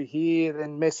year or 2 here,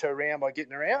 then mess her around by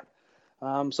getting her out?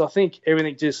 So I think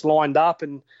everything just lined up,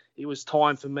 and it was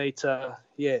time for me to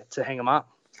hang him up.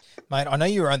 Mate, I know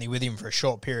you were only with him for a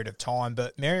short period of time,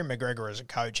 but Marion McGregor as a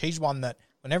coach, he's one that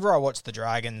whenever I watch the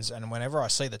Dragons and whenever I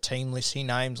see the team list he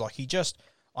names,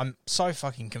 I'm so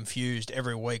fucking confused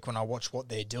every week when I watch what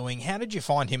they're doing. How did you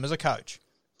find him as a coach?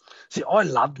 See, I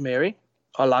loved Mary.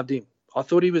 I loved him. I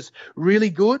thought he was really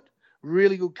good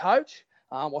coach.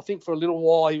 I think for a little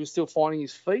while he was still finding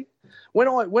his feet. When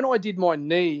I did my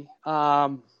knee,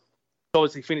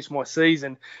 obviously finished my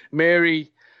season,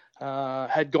 Mary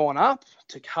had gone up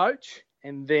to coach,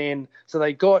 and then so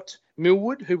they got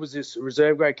Millwood, who was this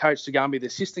reserve grade coach, to go and be the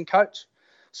assistant coach.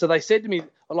 So they said to me,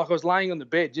 like I was laying on the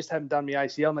bed, just hadn't done my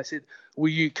ACL, and they said, will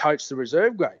you coach the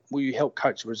reserve grade? Will you help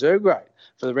coach the reserve grade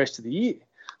for the rest of the year?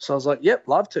 So I was like, yep,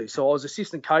 love to. So I was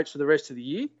assistant coach for the rest of the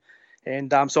year.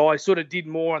 And so I sort of did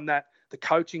more on that, the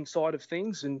coaching side of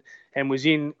things, and was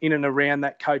in and around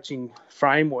that coaching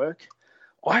framework.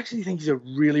 I actually think he's a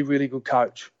really, really good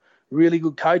coach. Really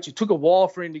good coach. It took a while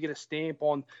for him to get a stamp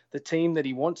on the team that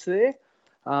he wants there.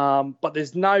 But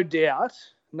there's no doubt,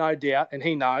 and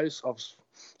he knows, I've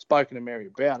spoken to Mary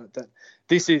about it, that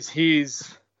this is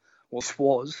his,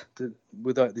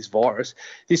 without this virus,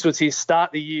 this was his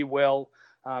start the year well,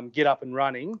 get up and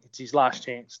running. It's his last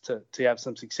chance to have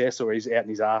some success, or he's out in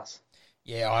his ass.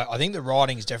 Yeah, I think the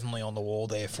writing's definitely on the wall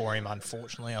there for him,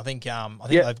 unfortunately. I think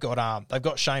they've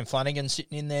got Shane Flanagan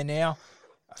sitting in there now.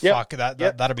 Fuck,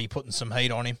 that'll be putting some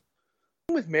heat on him.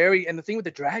 With Mary, and the thing with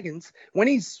the Dragons, when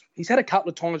he's had a couple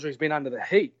of times where he's been under the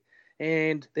heat,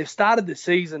 and they've started the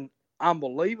season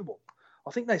unbelievable.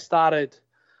 I think they started,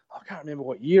 I can't remember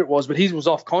what year it was, but he was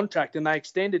off contract, and they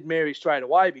extended Mary straight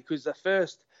away because the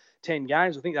first 10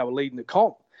 games, I think they were leading the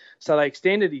comp. So they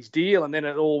extended his deal, and then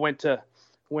it all went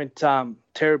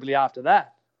terribly after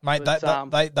that. Mate,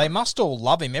 but, they must all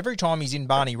love him. Every time he's in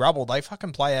Barney Rubble, they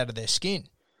fucking play out of their skin.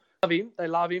 They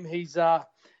love him. He's not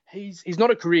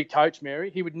a career coach, Mary.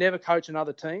 He would never coach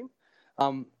another team.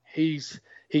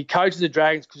 He coaches the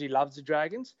Dragons because he loves the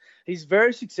Dragons. He's a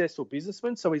very successful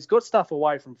businessman, so he's got stuff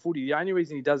away from footy. The only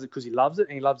reason he does it because he loves it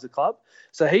and he loves the club.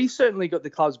 So he's certainly got the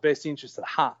club's best interest at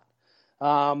heart.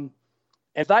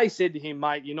 If they said to him,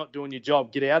 mate, you're not doing your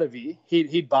job, get out of here,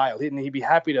 he'd bail. He'd be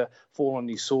happy to fall on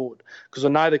his sword because I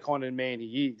know the kind of man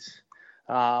he is.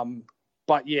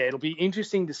 But, yeah, it'll be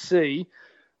interesting to see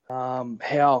how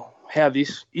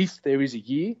this, if there is a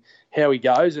year, how he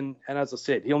goes. And as I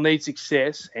said, he'll need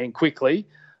success and quickly.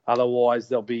 Otherwise,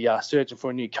 they'll be searching for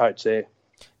a new coach there.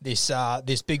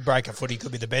 This big break of footy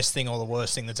could be the best thing or the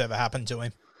worst thing that's ever happened to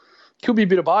him. Could be a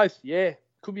bit of both, yeah.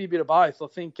 Could be a bit of both. I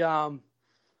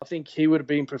think he would have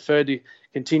been preferred to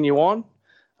continue on.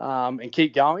 and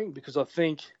keep going, because I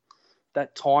think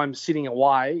that time sitting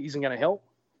away isn't going to help.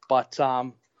 But,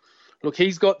 look,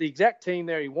 he's got the exact team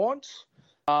there he wants.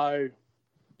 So,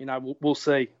 we'll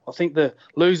see. I think the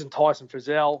losing Tyson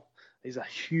Frizzell is a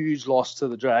huge loss to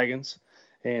the Dragons,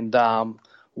 and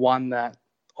one that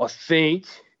I think,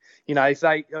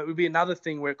 it would be another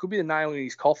thing where it could be the nail in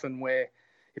his coffin, where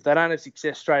if they don't have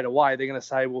success straight away, they're going to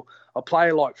say, well, a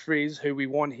player like Frizz, who we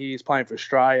want here, is playing for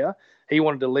Australia. He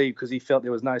wanted to leave because he felt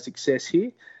there was no success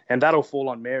here, and that'll fall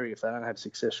on Mary if they don't have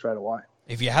success straight away.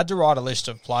 If you had to write a list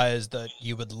of players that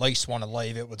you would least want to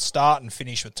leave, it would start and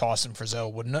finish with Tyson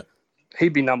Frizzell, wouldn't it?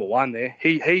 He'd be number one there.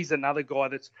 He's another guy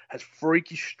that has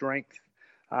freakish strength,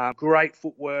 great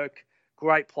footwork,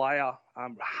 great player,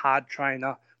 hard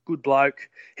trainer, good bloke.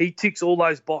 He ticks all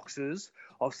those boxes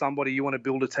of somebody you want to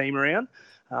build a team around.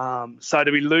 So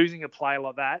to be losing a player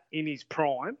like that in his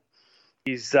prime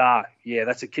is,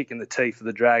 that's a kick in the teeth for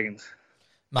the Dragons.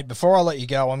 Mate, before I let you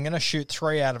go, I'm going to shoot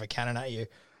 3 out of a cannon at you.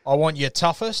 I want your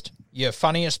toughest, your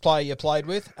funniest player you played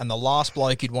with, and the last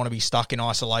bloke you'd want to be stuck in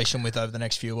isolation with over the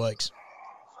next few weeks.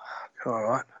 All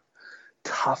right.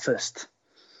 Toughest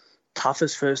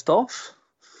first off.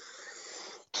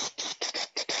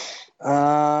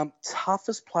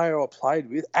 Toughest player I played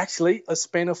with. Actually, a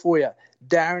spinner for you.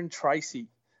 Darren Tracy.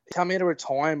 Come out of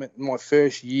retirement in my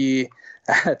first year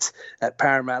at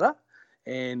Parramatta,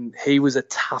 and he was a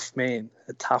tough man.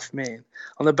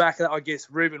 On the back of that, I guess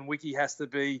Ruben Wiki has to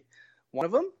be one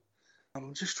of them.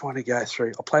 I'm just trying to go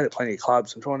through. I played at plenty of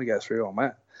clubs. I'm trying to go through on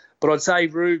that. But I'd say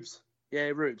Rubes.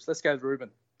 Yeah, Rubes. Let's go with Ruben.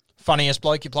 Funniest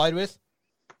bloke you played with?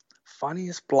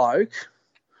 Funniest bloke?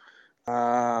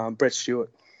 Brett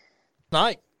Stewart.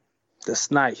 Snake. The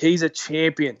Snake. He's a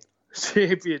champion.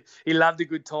 He loved a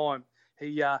good time.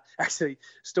 He actually,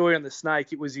 story on the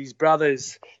Snake, it was his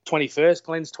brother's 21st,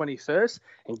 Glenn's 21st,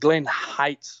 and Glenn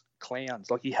hates clowns.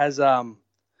 Like, he has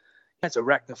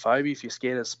arachnophobia if you're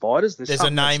scared of spiders. There's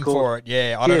a name for it,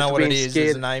 yeah. I don't know what it is.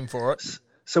 There's a name for it.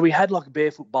 So we had like a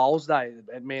barefoot bowls day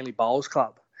at Manly Bowls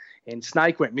Club, and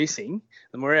Snake went missing,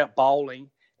 and we're out bowling,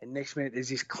 and next minute there's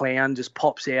this clown just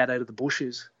pops out of the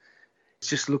bushes. It's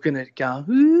just looking at it going,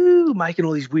 ooh, making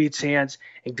all these weird sounds,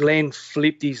 and Glenn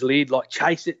flipped his lid, like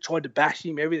chased it, tried to bash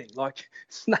him, everything. Like,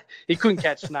 he couldn't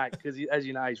catch Snake because, as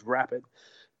you know, he's rapid.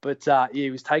 But,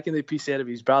 he was taking the piss out of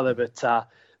his brother, but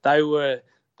they were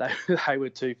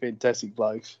two fantastic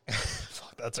blokes.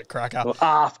 That's a cracker.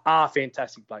 Well,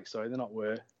 fantastic blokes, sorry. They're not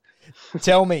were.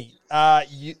 Tell me,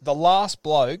 the last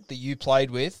bloke that you played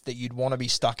with that you'd want to be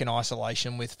stuck in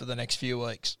isolation with for the next few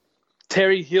weeks?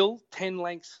 Terry Hill, 10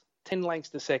 lengths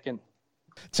to second.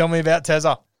 Tell me about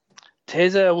Tezza.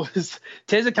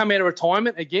 Tezza come out of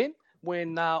retirement again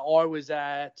when I was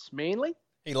at Manly.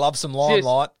 He loves some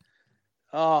limelight.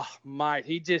 Oh, mate,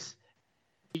 he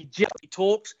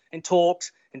talks and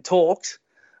talks and talks,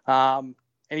 and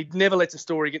he never lets a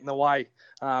story get in the way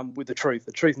with the truth.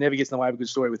 The truth never gets in the way of a good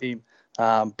story with him.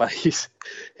 But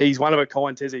he's one of a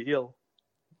kind, Tezza Hill.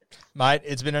 Mate,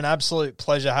 it's been an absolute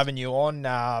pleasure having you on.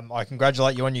 I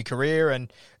congratulate you on your career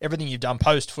and everything you've done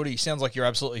post-footy. Sounds like you're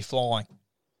absolutely flying.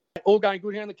 All going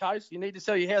good here on the coast. You need to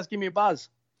sell your house, give me a buzz.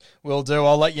 Will do.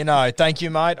 I'll let you know. Thank you,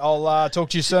 mate. I'll talk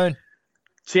to you soon.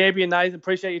 Champion, Nathan.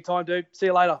 Appreciate your time, dude. See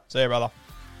you later. See you, brother.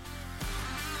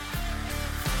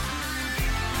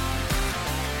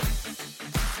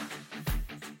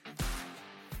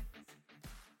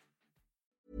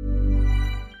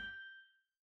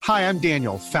 Hi, I'm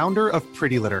Daniel, founder of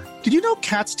Pretty Litter. Did you know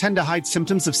cats tend to hide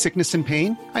symptoms of sickness and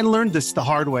pain? I learned this the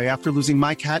hard way after losing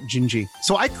my cat, Gingy.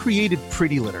 So I created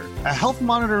Pretty Litter, a health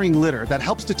monitoring litter that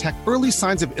helps detect early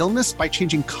signs of illness by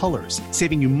changing colors,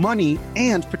 saving you money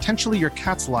and potentially your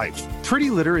cat's life.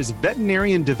 Pretty Litter is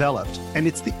veterinarian developed, and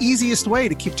it's the easiest way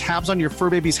to keep tabs on your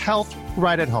fur baby's health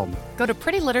right at home. Go to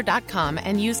prettylitter.com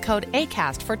and use code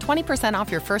ACAST for 20%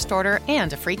 off your first order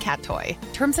and a free cat toy.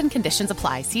 Terms and conditions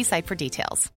apply. See site for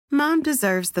details. Mom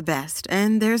deserves the best,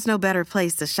 and there's no better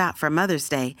place to shop for Mother's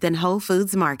Day than Whole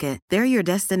Foods Market. They're your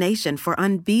destination for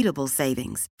unbeatable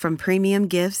savings, from premium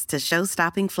gifts to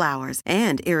show-stopping flowers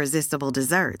and irresistible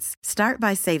desserts. Start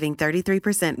by saving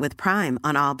 33% with Prime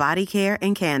on all body care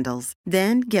and candles.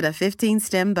 Then get a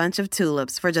 15-stem bunch of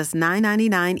tulips for just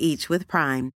 $9.99 each with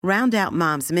Prime. Round out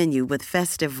Mom's menu with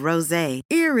festive rosé,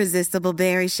 irresistible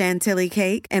berry chantilly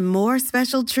cake, and more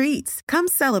special treats. Come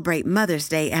celebrate Mother's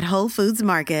Day at Whole Foods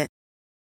Market.